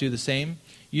Gentiles do the same?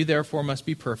 You therefore must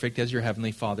be perfect as your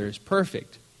heavenly Father is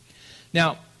perfect."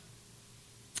 Now,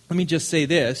 let me just say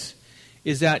this,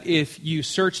 is that if you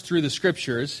search through the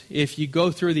Scriptures, if you go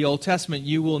through the Old Testament,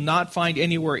 you will not find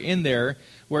anywhere in there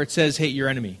where it says hate your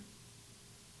enemy.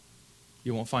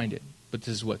 You won't find it. But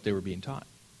this is what they were being taught.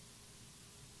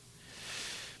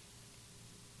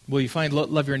 Will you find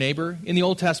love your neighbor? In the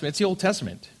Old Testament, it's the Old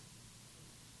Testament.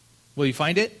 Will you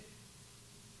find it?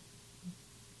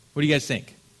 What do you guys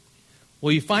think?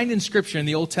 Will you find in Scripture in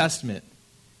the Old Testament,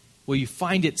 will you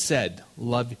find it said,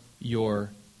 love your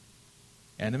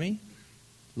enemy?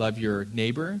 Love your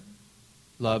neighbor?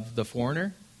 Love the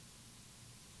foreigner?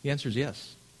 The answer is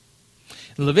yes.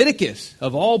 Leviticus,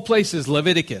 of all places,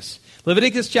 Leviticus.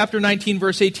 Leviticus chapter 19,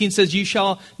 verse 18 says, you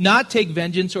shall not take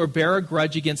vengeance or bear a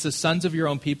grudge against the sons of your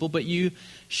own people, but you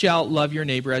shall love your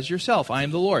neighbor as yourself. I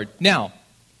am the Lord. Now,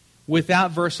 with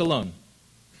that verse alone,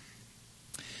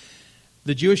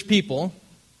 the Jewish people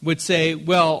would say,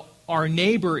 well, our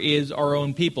neighbor is our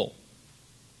own people,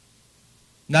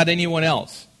 not anyone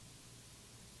else.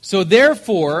 So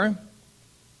therefore,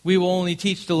 we will only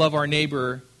teach to love our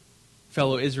neighbor,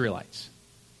 fellow Israelites.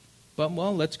 But,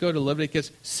 well, let's go to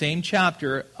Leviticus, same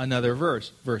chapter, another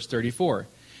verse, verse 34.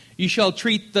 You shall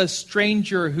treat the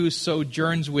stranger who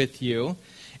sojourns with you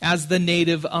as the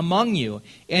native among you,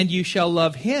 and you shall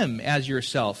love him as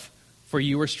yourself, for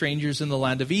you were strangers in the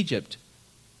land of Egypt.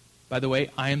 By the way,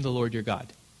 I am the Lord your God.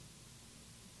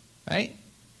 Right?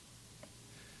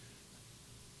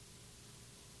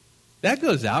 That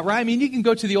goes out, right? I mean, you can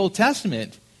go to the Old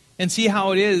Testament and see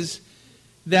how it is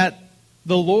that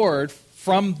the Lord,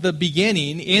 from the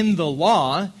beginning in the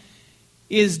law,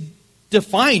 is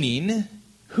defining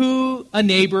who a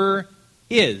neighbor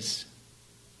is.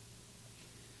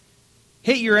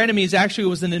 Hate your enemies actually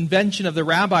was an invention of the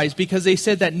rabbis because they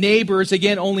said that neighbors,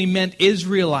 again, only meant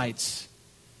Israelites.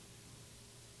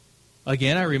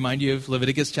 Again, I remind you of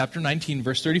Leviticus chapter 19,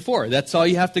 verse 34. That's all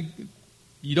you have to,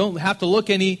 you don't have to look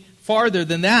any farther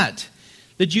than that.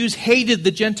 The Jews hated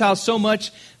the Gentiles so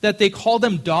much that they called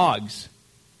them dogs.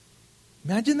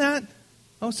 Imagine that.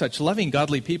 Oh, such loving,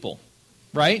 godly people,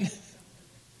 right?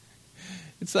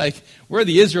 It's like, we're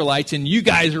the Israelites and you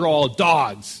guys are all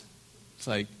dogs. It's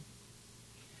like,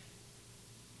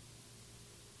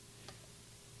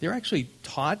 they're actually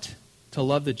taught to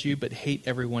love the Jew but hate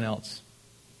everyone else.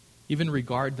 Even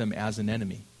regard them as an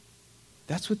enemy.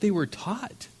 That's what they were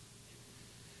taught.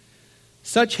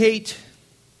 Such hate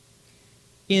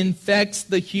infects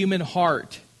the human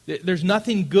heart. There's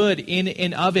nothing good in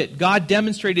and of it. God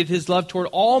demonstrated his love toward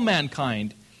all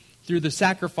mankind through the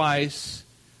sacrifice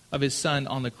of his Son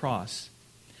on the cross.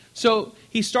 So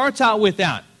he starts out with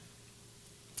that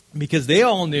because they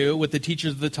all knew what the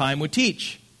teachers of the time would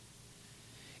teach.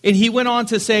 And he went on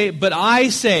to say, but I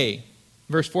say,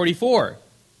 verse 44,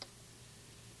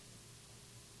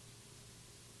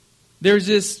 there's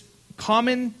this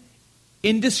common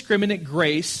indiscriminate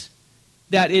grace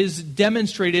that is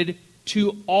demonstrated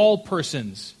to all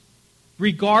persons,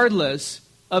 regardless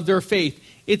of their faith.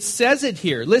 It says it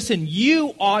here. Listen,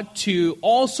 you ought to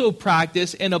also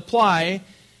practice and apply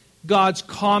God's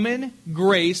common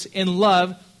grace and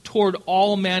love toward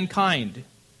all mankind.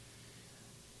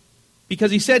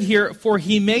 Because he said here, for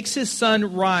he makes his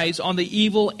sun rise on the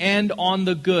evil and on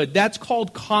the good. That's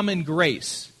called common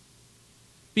grace.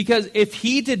 Because if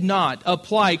he did not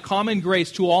apply common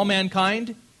grace to all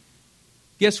mankind,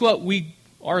 guess what?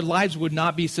 Our lives would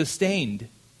not be sustained.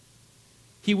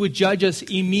 He would judge us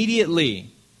immediately.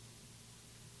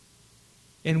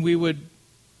 And we would,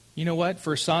 you know what?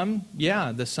 For some,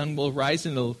 yeah, the sun will rise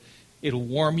and it'll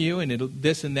warm you and it'll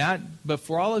this and that. But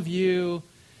for all of you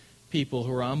people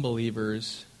who are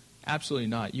unbelievers, absolutely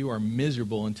not. You are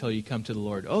miserable until you come to the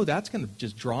Lord. Oh, that's going to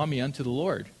just draw me unto the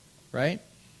Lord, right?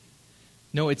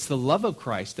 No, it's the love of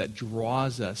Christ that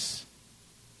draws us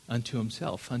unto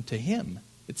himself, unto him.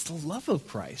 It's the love of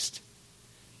Christ.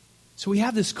 So we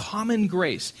have this common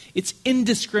grace. It's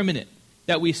indiscriminate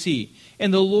that we see.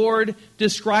 And the Lord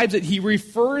describes it. He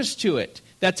refers to it.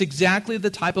 That's exactly the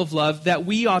type of love that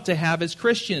we ought to have as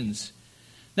Christians.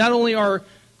 Not only are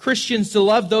Christians to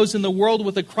love those in the world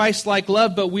with a Christ-like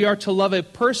love, but we are to love a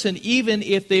person even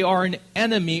if they are an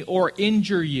enemy or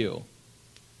injure you.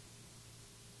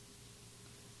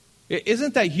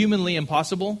 Isn't that humanly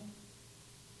impossible?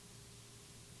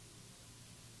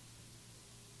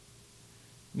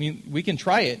 I mean, we can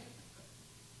try it.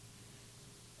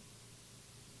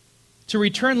 To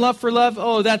return love for love,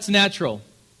 oh, that's natural.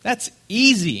 That's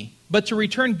easy. But to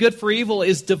return good for evil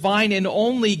is divine, and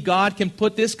only God can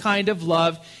put this kind of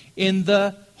love in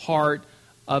the heart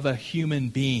of a human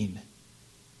being.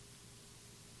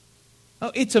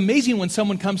 Oh, it's amazing when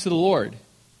someone comes to the Lord.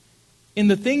 And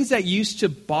the things that used to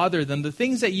bother them, the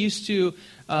things that used to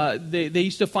they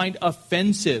used to find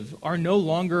offensive are no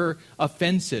longer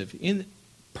offensive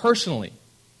personally.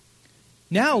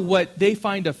 Now what they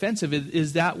find offensive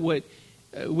is that what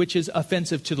which is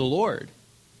offensive to the Lord.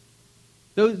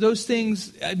 Those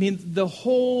things, I mean, the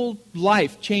whole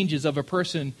life changes of a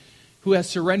person who has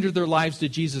surrendered their lives to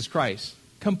Jesus Christ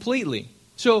completely.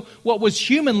 So what was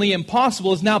humanly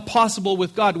impossible is now possible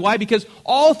with God. Why? Because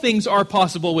all things are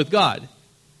possible with God.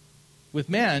 With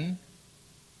man,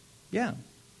 yeah,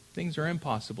 things are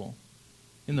impossible.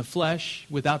 In the flesh,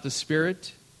 without the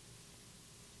Spirit.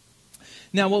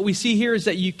 Now what we see here is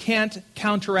that you can't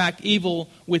counteract evil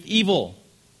with evil.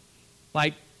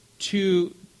 Like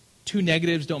two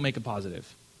negatives don't make a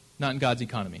positive. Not in God's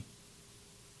economy.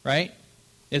 Right?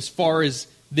 As far as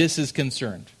this is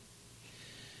concerned.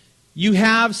 You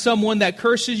have someone that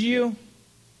curses you.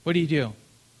 What do?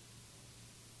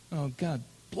 Oh, God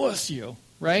bless you.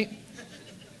 Right?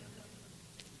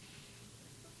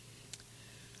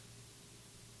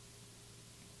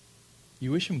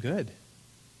 You wish him good.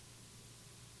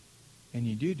 And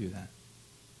you do that.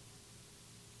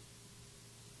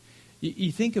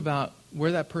 You think about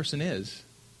where that person is.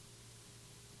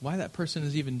 Why that person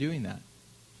is even doing that.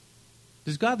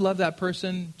 Does God love that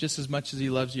person just as much as he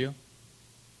loves you?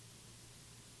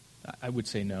 I would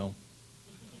say no.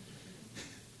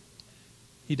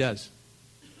 He does.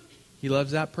 He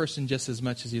loves that person just as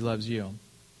much as he loves you.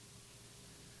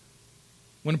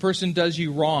 When a person does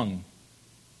you wrong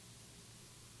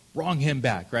him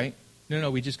back, right? No,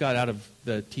 we just got out of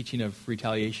the teaching of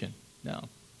retaliation. No.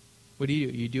 What do?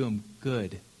 You do him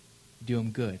good. You do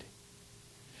him good.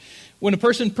 When a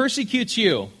person persecutes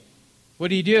you, what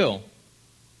do?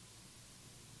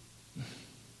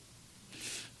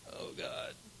 Oh,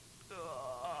 God.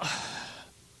 Ugh.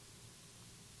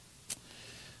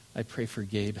 I pray for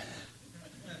Gabe.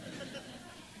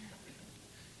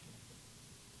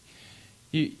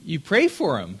 You pray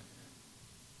for him.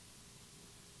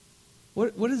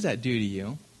 What does that do to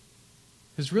you?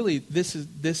 Because really, this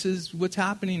is what's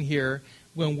happening here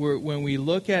when we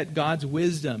look at God's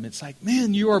wisdom. It's like,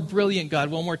 man, you are brilliant, God.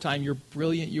 One more time, you're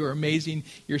brilliant. You're amazing.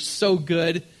 You're so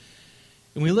good.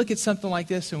 And we look at something like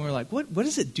this, and we're like, what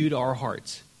does it do to our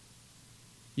hearts?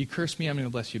 You curse me, I'm going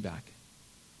to bless you back.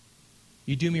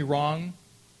 You do me wrong,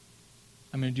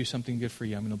 I'm going to do something good for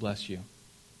you. I'm going to bless you.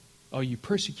 Oh, you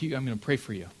persecute, I'm going to pray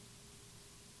for you.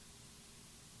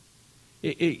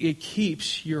 It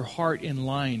keeps your heart in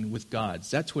line with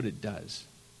God's. That's what it does.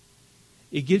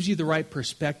 It gives you the right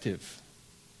perspective.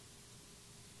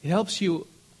 It helps you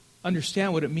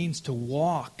understand what it means to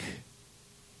walk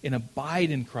and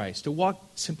abide in Christ. To walk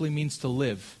simply means to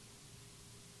live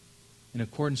in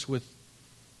accordance with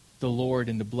the Lord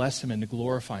and to bless Him and to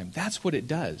glorify Him. That's what it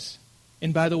does.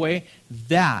 And by the way,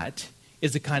 that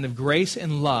is the kind of grace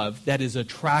and love that is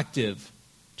attractive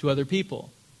to other people.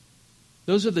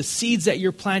 Those are the seeds that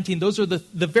you're planting. Those are the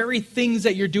very things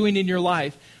that you're doing in your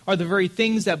life are the very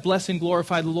things that bless and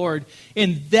glorify the Lord.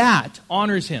 And that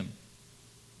honors Him.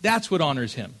 That's what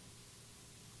honors Him.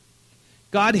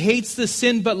 God hates the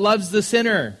sin but loves the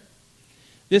sinner.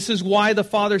 This is why the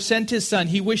Father sent His Son.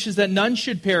 He wishes that none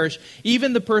should perish,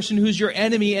 even the person who's your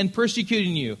enemy and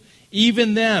persecuting you,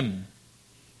 even them.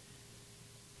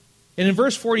 And in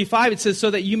verse 45 it says, so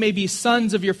that you may be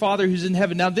sons of your Father who's in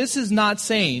heaven. Now this is not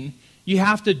saying you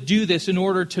have to do this in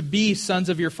order to be sons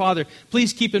of your Father.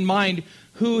 Please keep in mind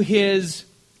who His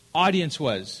audience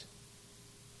was.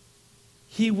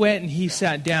 He went and He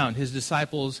sat down. His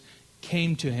disciples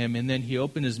came to Him, and then He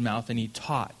opened His mouth and He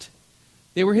taught.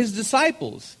 They were His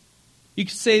disciples. You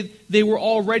could say they were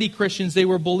already Christians. They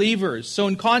were believers. So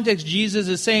in context, Jesus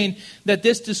is saying that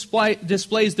this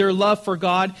displays their love for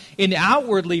God and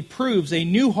outwardly proves a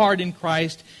new heart in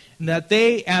Christ, and that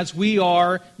they, as we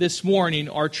are this morning,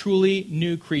 are truly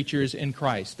new creatures in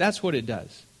Christ. That's what it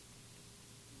does.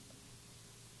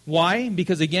 Why?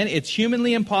 Because again, it's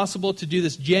humanly impossible to do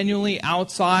this genuinely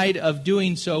outside of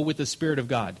doing so with the Spirit of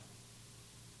God.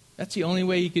 That's the only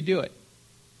way you could do it.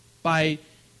 By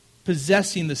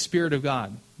possessing the Spirit of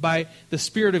God. By the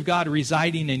Spirit of God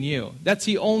residing in you. That's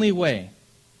the only way.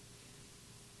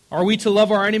 Are we to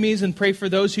love our enemies and pray for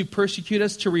those who persecute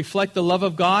us to reflect the love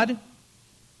of God?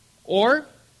 Or,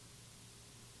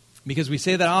 because we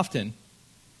say that often,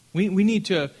 we need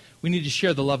to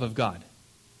share the love of God.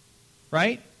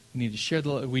 Right? We need to share the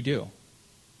love. We do.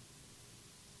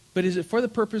 But is it for the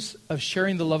purpose of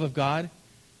sharing the love of God?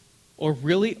 Or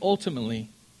really, ultimately,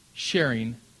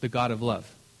 sharing the God of love?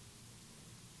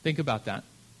 Think about that.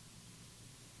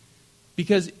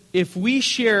 Because if we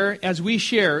share, as we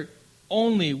share,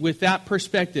 only with that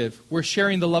perspective, we're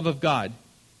sharing the love of God.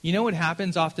 You know what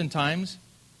happens oftentimes?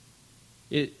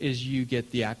 It is you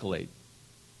get the accolade.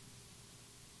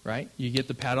 Right? You get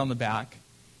the pat on the back.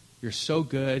 You're so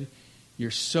good.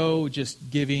 You're so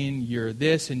just giving. You're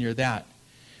this and you're that.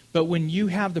 But when you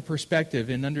have the perspective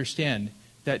and understand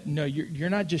that, no, you're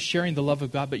not just sharing the love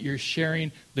of God, but you're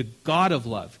sharing the God of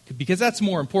love. Because that's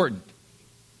more important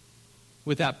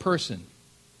with that person.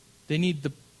 They need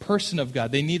the person of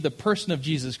God. They need the person of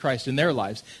Jesus Christ in their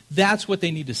lives. That's what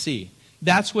they need to see.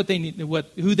 That's what they need,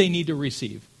 who they need to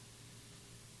receive.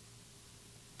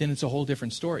 Then it's a whole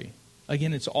different story.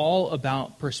 Again, it's all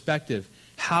about perspective.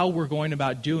 How we're going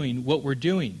about doing what we're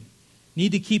doing.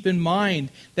 Need to keep in mind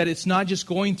that it's not just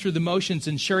going through the motions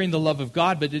and sharing the love of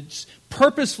God, but it's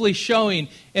purposefully showing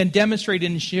and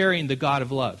demonstrating and sharing the God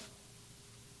of love.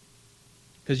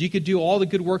 Because you could do all the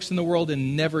good works in the world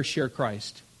and never share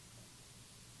Christ.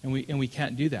 And we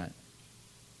can't do that.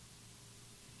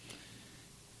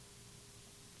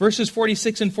 Verses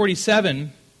 46 and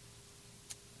 47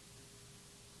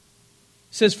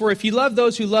 says, "For if you love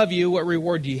those who love you, what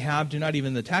reward do you have? Do not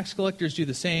even the tax collectors do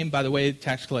the same? By the way,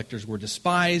 tax collectors were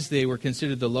despised. They were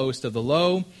considered the lowest of the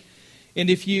low. And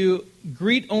if you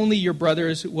greet only your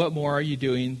brothers, what more are you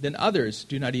doing than others?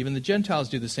 Do not even the Gentiles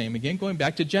do the same?" Again, going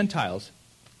back to Gentiles.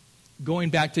 Going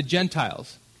back to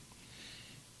Gentiles.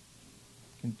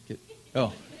 It's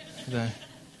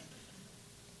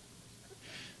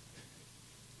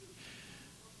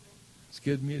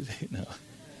good music. No.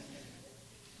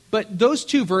 But those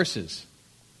two verses,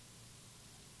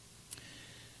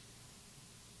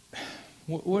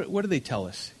 what do they tell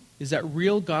us? Is that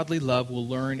real godly love will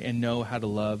learn and know how to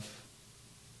love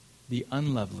the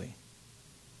unlovely.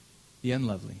 The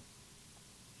unlovely.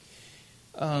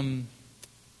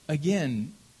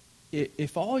 Again,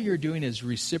 if all you're doing is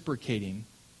reciprocating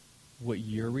what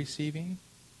you're receiving,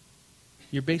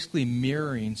 you're basically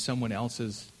mirroring someone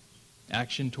else's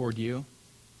action toward you.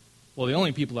 Well, the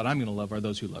only people that I'm going to love are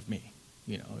those who love me.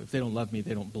 You know, if they don't love me,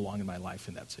 they don't belong in my life,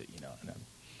 and that's it. You know.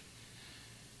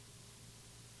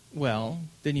 Well,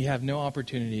 then you have no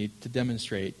opportunity to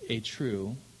demonstrate a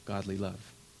true godly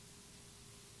love.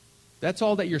 That's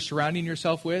all that you're surrounding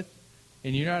yourself with,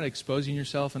 and you're not exposing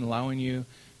yourself and allowing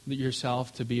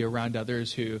yourself to be around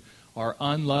others who are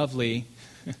unlovely.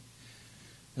 It's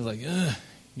like, ugh,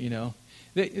 you know.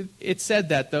 It's said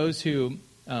that those who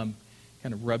kind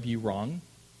of rub you wrong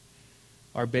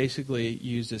are basically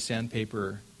used as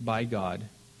sandpaper by God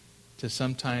to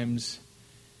sometimes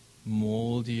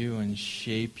mold you and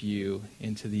shape you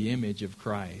into the image of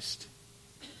Christ.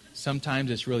 Sometimes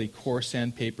it's really coarse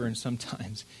sandpaper, and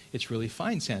sometimes it's really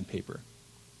fine sandpaper,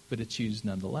 but it's used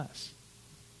nonetheless.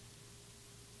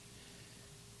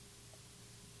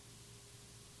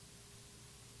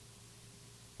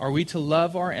 Are we to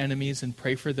love our enemies and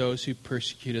pray for those who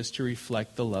persecute us to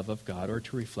reflect the love of God, or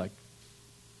to reflect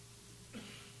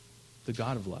the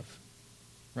God of love?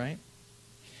 Right?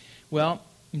 Well,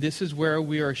 this is where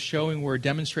we are showing, we're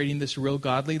demonstrating this real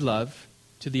godly love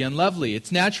to the unlovely.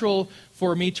 It's natural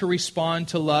for me to respond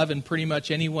to love, and pretty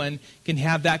much anyone can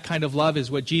have that kind of love,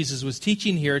 is what Jesus was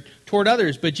teaching here toward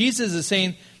others. But Jesus is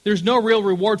saying there's no real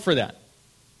reward for that.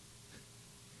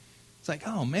 It's like,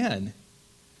 oh man.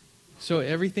 So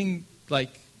everything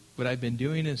like what I've been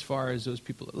doing as far as those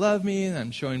people that love me, and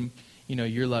I'm showing,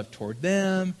 your love toward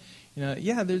them,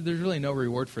 there's really no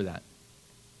reward for that.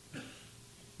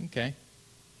 Okay.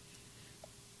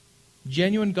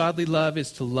 Genuine godly love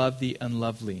is to love the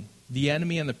unlovely, the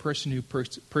enemy and the person who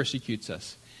persecutes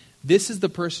us. This is the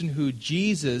person who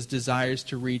Jesus desires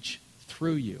to reach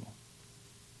through you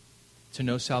to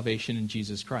know salvation in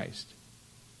Jesus Christ.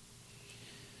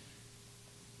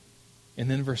 And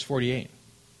then verse 48.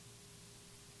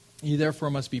 You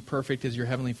therefore must be perfect as your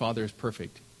heavenly Father is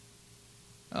perfect.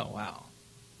 Oh, wow.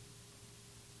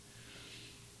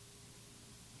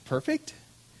 Perfect?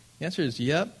 The answer is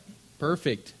yep,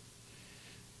 perfect.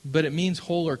 But it means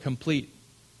whole or complete,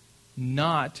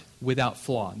 not without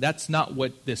flaw. That's not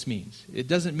what this means. It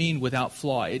doesn't mean without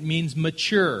flaw. It means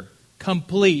mature,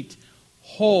 complete,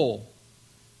 whole,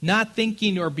 not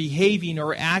thinking or behaving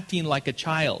or acting like a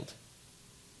child.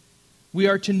 We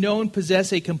are to know and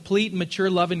possess a complete, mature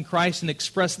love in Christ and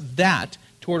express that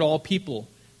toward all people,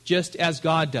 just as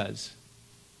God does.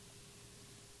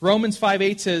 Romans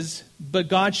 5:8 says, "But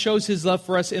God shows His love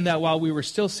for us in that while we were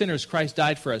still sinners, Christ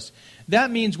died for us." That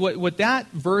means what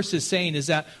that verse is saying is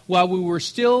that while we were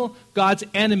still God's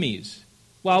enemies,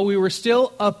 while we were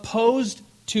still opposed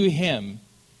to Him,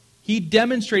 He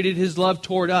demonstrated His love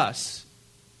toward us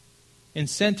and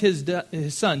sent His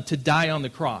Son to die on the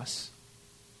cross.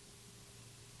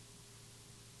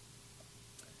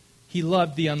 He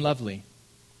loved the unlovely.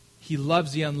 He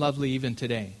loves the unlovely even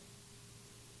today.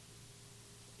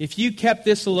 If you kept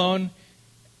this alone,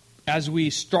 as we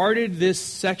started this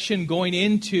section going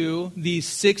into these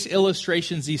 6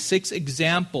 illustrations, these 6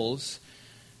 examples,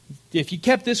 If you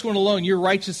kept this one alone, your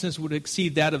righteousness would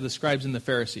exceed that of the scribes and the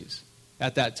Pharisees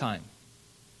at that time.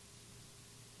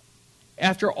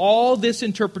 After all this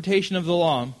interpretation of the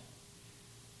law,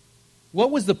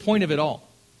 what was the point of it all?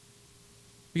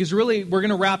 Because really, we're going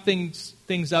to wrap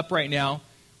things up right now.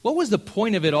 What was the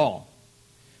point of it all?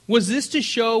 Was this to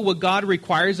show what God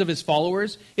requires of His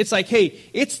followers? It's like, hey,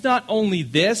 it's not only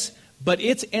this, but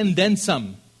it's and then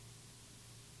some.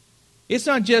 It's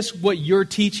not just what you're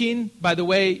teaching. By the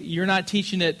way, you're not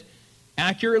teaching it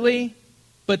accurately,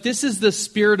 but this is the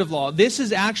spirit of law. This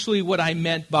is actually what I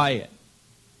meant by it.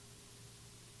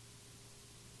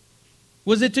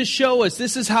 Was it to show us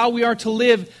this is how we are to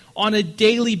live on a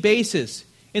daily basis?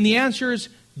 And the answer is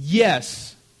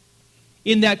yes.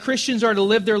 In that Christians are to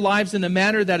live their lives in a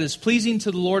manner that is pleasing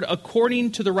to the Lord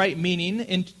according to the right meaning,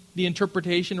 and the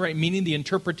interpretation, right meaning, the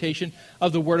interpretation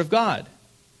of the Word of God.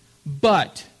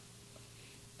 But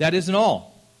that isn't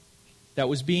all that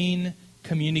was being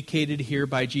communicated here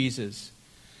by Jesus.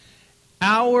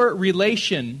 Our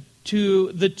relation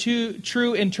to the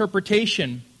true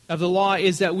interpretation of the law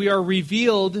is that we are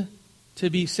revealed to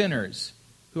be sinners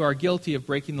who are guilty of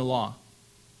breaking the law.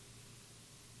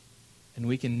 And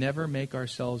we can never make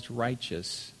ourselves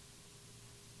righteous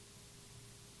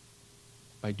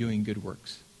by doing good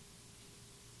works.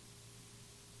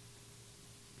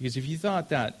 Because if you thought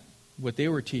that what they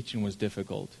were teaching was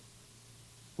difficult,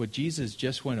 what Jesus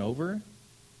just went over,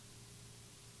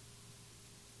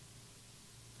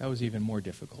 that was even more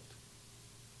difficult.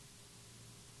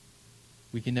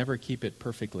 We can never keep it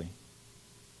perfectly.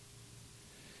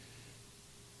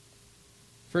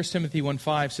 1 Timothy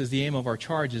 1:5 says, the aim of our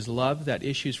charge is love that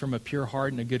issues from a pure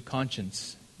heart and a good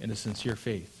conscience and a sincere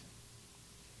faith.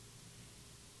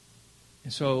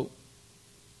 And so,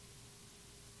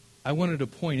 I wanted to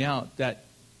point out that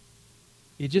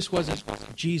it just wasn't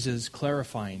Jesus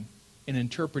clarifying and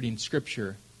interpreting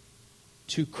Scripture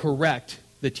to correct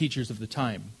the teachers of the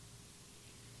time.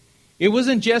 It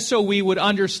wasn't just so we would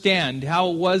understand how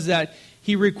it was that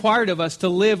He required of us to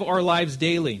live our lives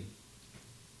daily.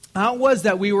 How it was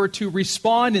that we were to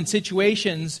respond in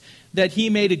situations that He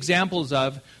made examples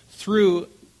of through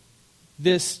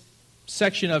this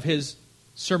section of His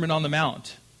Sermon on the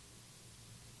Mount.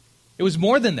 It was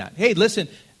more than that. Hey, listen,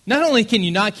 not only can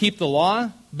you not keep the law,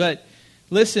 but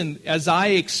listen, as I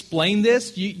explain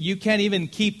this, you can't even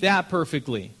keep that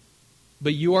perfectly.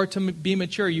 But you are to be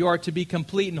mature. You are to be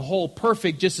complete and whole,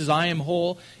 perfect, just as I am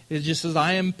whole, just as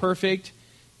I am perfect.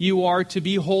 You are to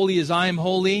be holy as I am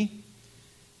holy.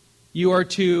 You are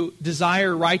to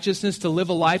desire righteousness, to live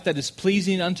a life that is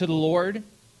pleasing unto the Lord.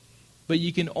 But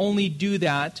you can only do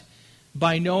that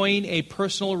by knowing a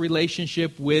personal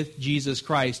relationship with Jesus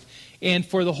Christ, and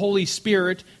for the Holy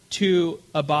Spirit to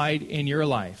abide in your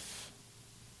life.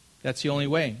 That's the only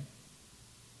way.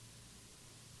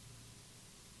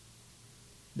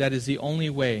 That is the only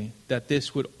way that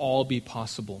this would all be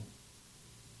possible.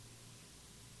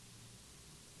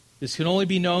 This can only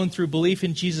be known through belief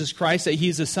in Jesus Christ, that He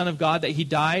is the Son of God, that He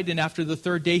died, and after the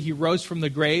third day He rose from the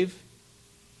grave.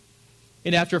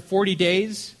 And after 40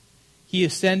 days, He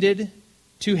ascended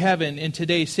to heaven, and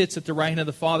today sits at the right hand of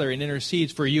the Father and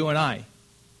intercedes for you and I.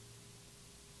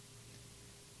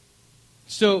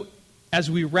 So,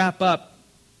 as we wrap up,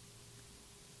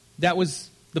 that was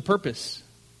the purpose.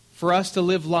 For us to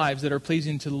live lives that are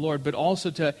pleasing to the Lord, but also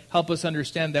to help us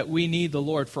understand that we need the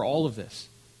Lord for all of this.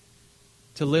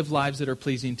 To live lives that are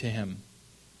pleasing to Him.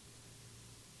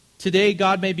 Today,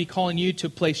 God may be calling you to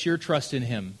place your trust in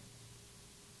Him.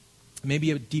 Maybe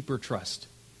a deeper trust.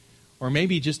 Or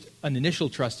maybe just an initial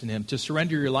trust in Him, to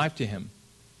surrender your life to Him.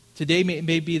 Today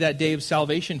may be that day of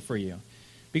salvation for you.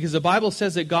 Because the Bible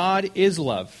says that God is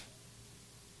love.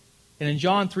 And in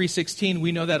John 3:16,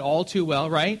 we know that all too well,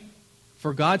 right?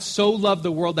 For God so loved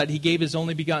the world that He gave His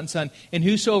only begotten Son, and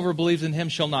whosoever believes in Him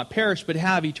shall not perish, but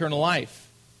have eternal life.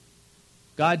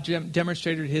 God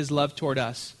demonstrated His love toward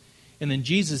us. And then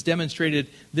Jesus demonstrated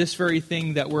this very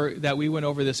thing that we went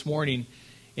over this morning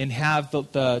and have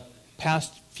the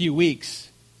past few weeks.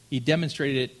 He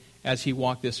demonstrated it as He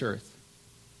walked this earth.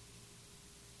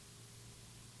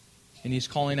 And He's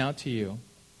calling out to you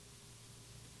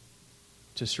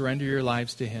to surrender your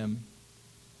lives to Him,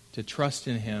 to trust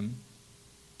in Him,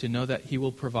 to know that He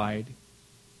will provide.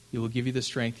 He will give you the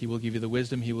strength. He will give you the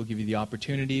wisdom. He will give you the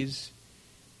opportunities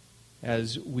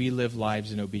as we live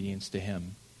lives in obedience to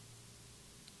Him.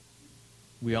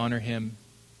 We honor Him,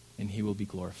 and He will be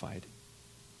glorified.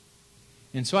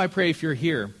 And so I pray if you're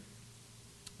here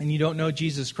and you don't know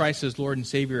Jesus Christ as Lord and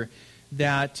Savior,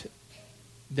 that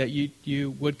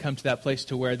you would come to that place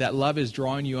to where that love is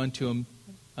drawing you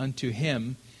unto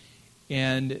Him,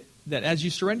 and that as you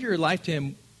surrender your life to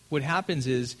Him, what happens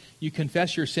is you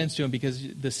confess your sins to Him, because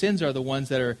the sins are the ones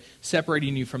that are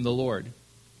separating you from the Lord.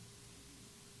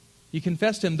 You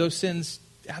confess to Him, those sins,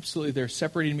 absolutely, they're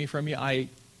separating me from you. I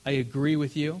agree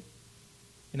with you,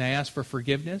 and I ask for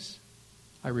forgiveness.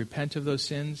 I repent of those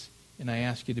sins, and I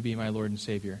ask you to be my Lord and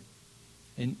Savior.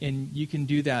 And you can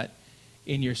do that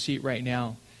in your seat right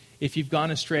now. If you've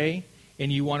gone astray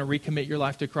and you want to recommit your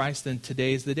life to Christ, then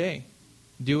today is the day.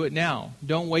 Do it now.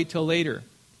 Don't wait till later.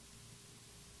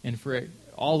 And for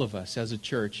all of us as a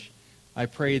church, I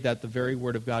pray that the very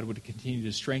Word of God would continue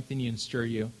to strengthen you and stir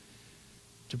you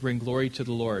to bring glory to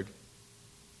the Lord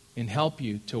and help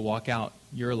you to walk out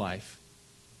your life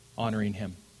honoring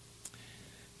Him.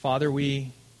 Father,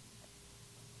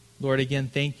 Lord, again,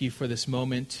 thank you for this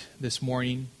moment this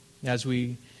morning as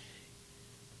we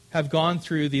have gone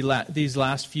through these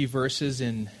last few verses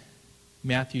in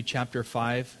Matthew chapter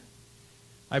 5.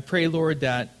 I pray, Lord,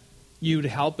 that you would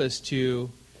help us to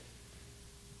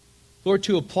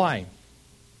apply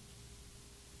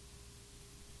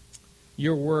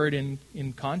your word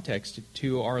in context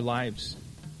to our lives,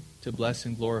 to bless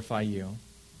and glorify you,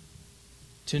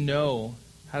 to know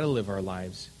how to live our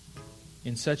lives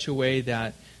in such a way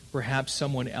that perhaps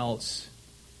someone else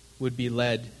would be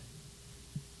led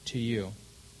to you,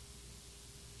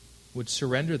 would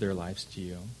surrender their lives to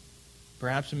you.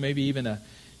 Perhaps maybe even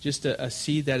just a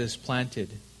seed that is planted.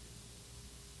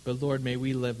 But Lord, may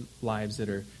we live lives that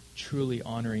are truly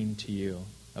honoring to you,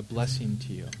 a blessing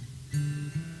to you.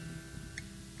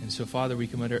 And so, Father, we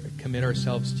commit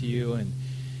ourselves to you, and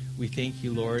we thank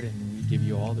you, Lord, and we give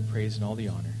you all the praise and all the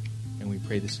honor. And we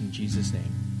pray this in Jesus'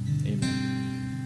 name. Amen.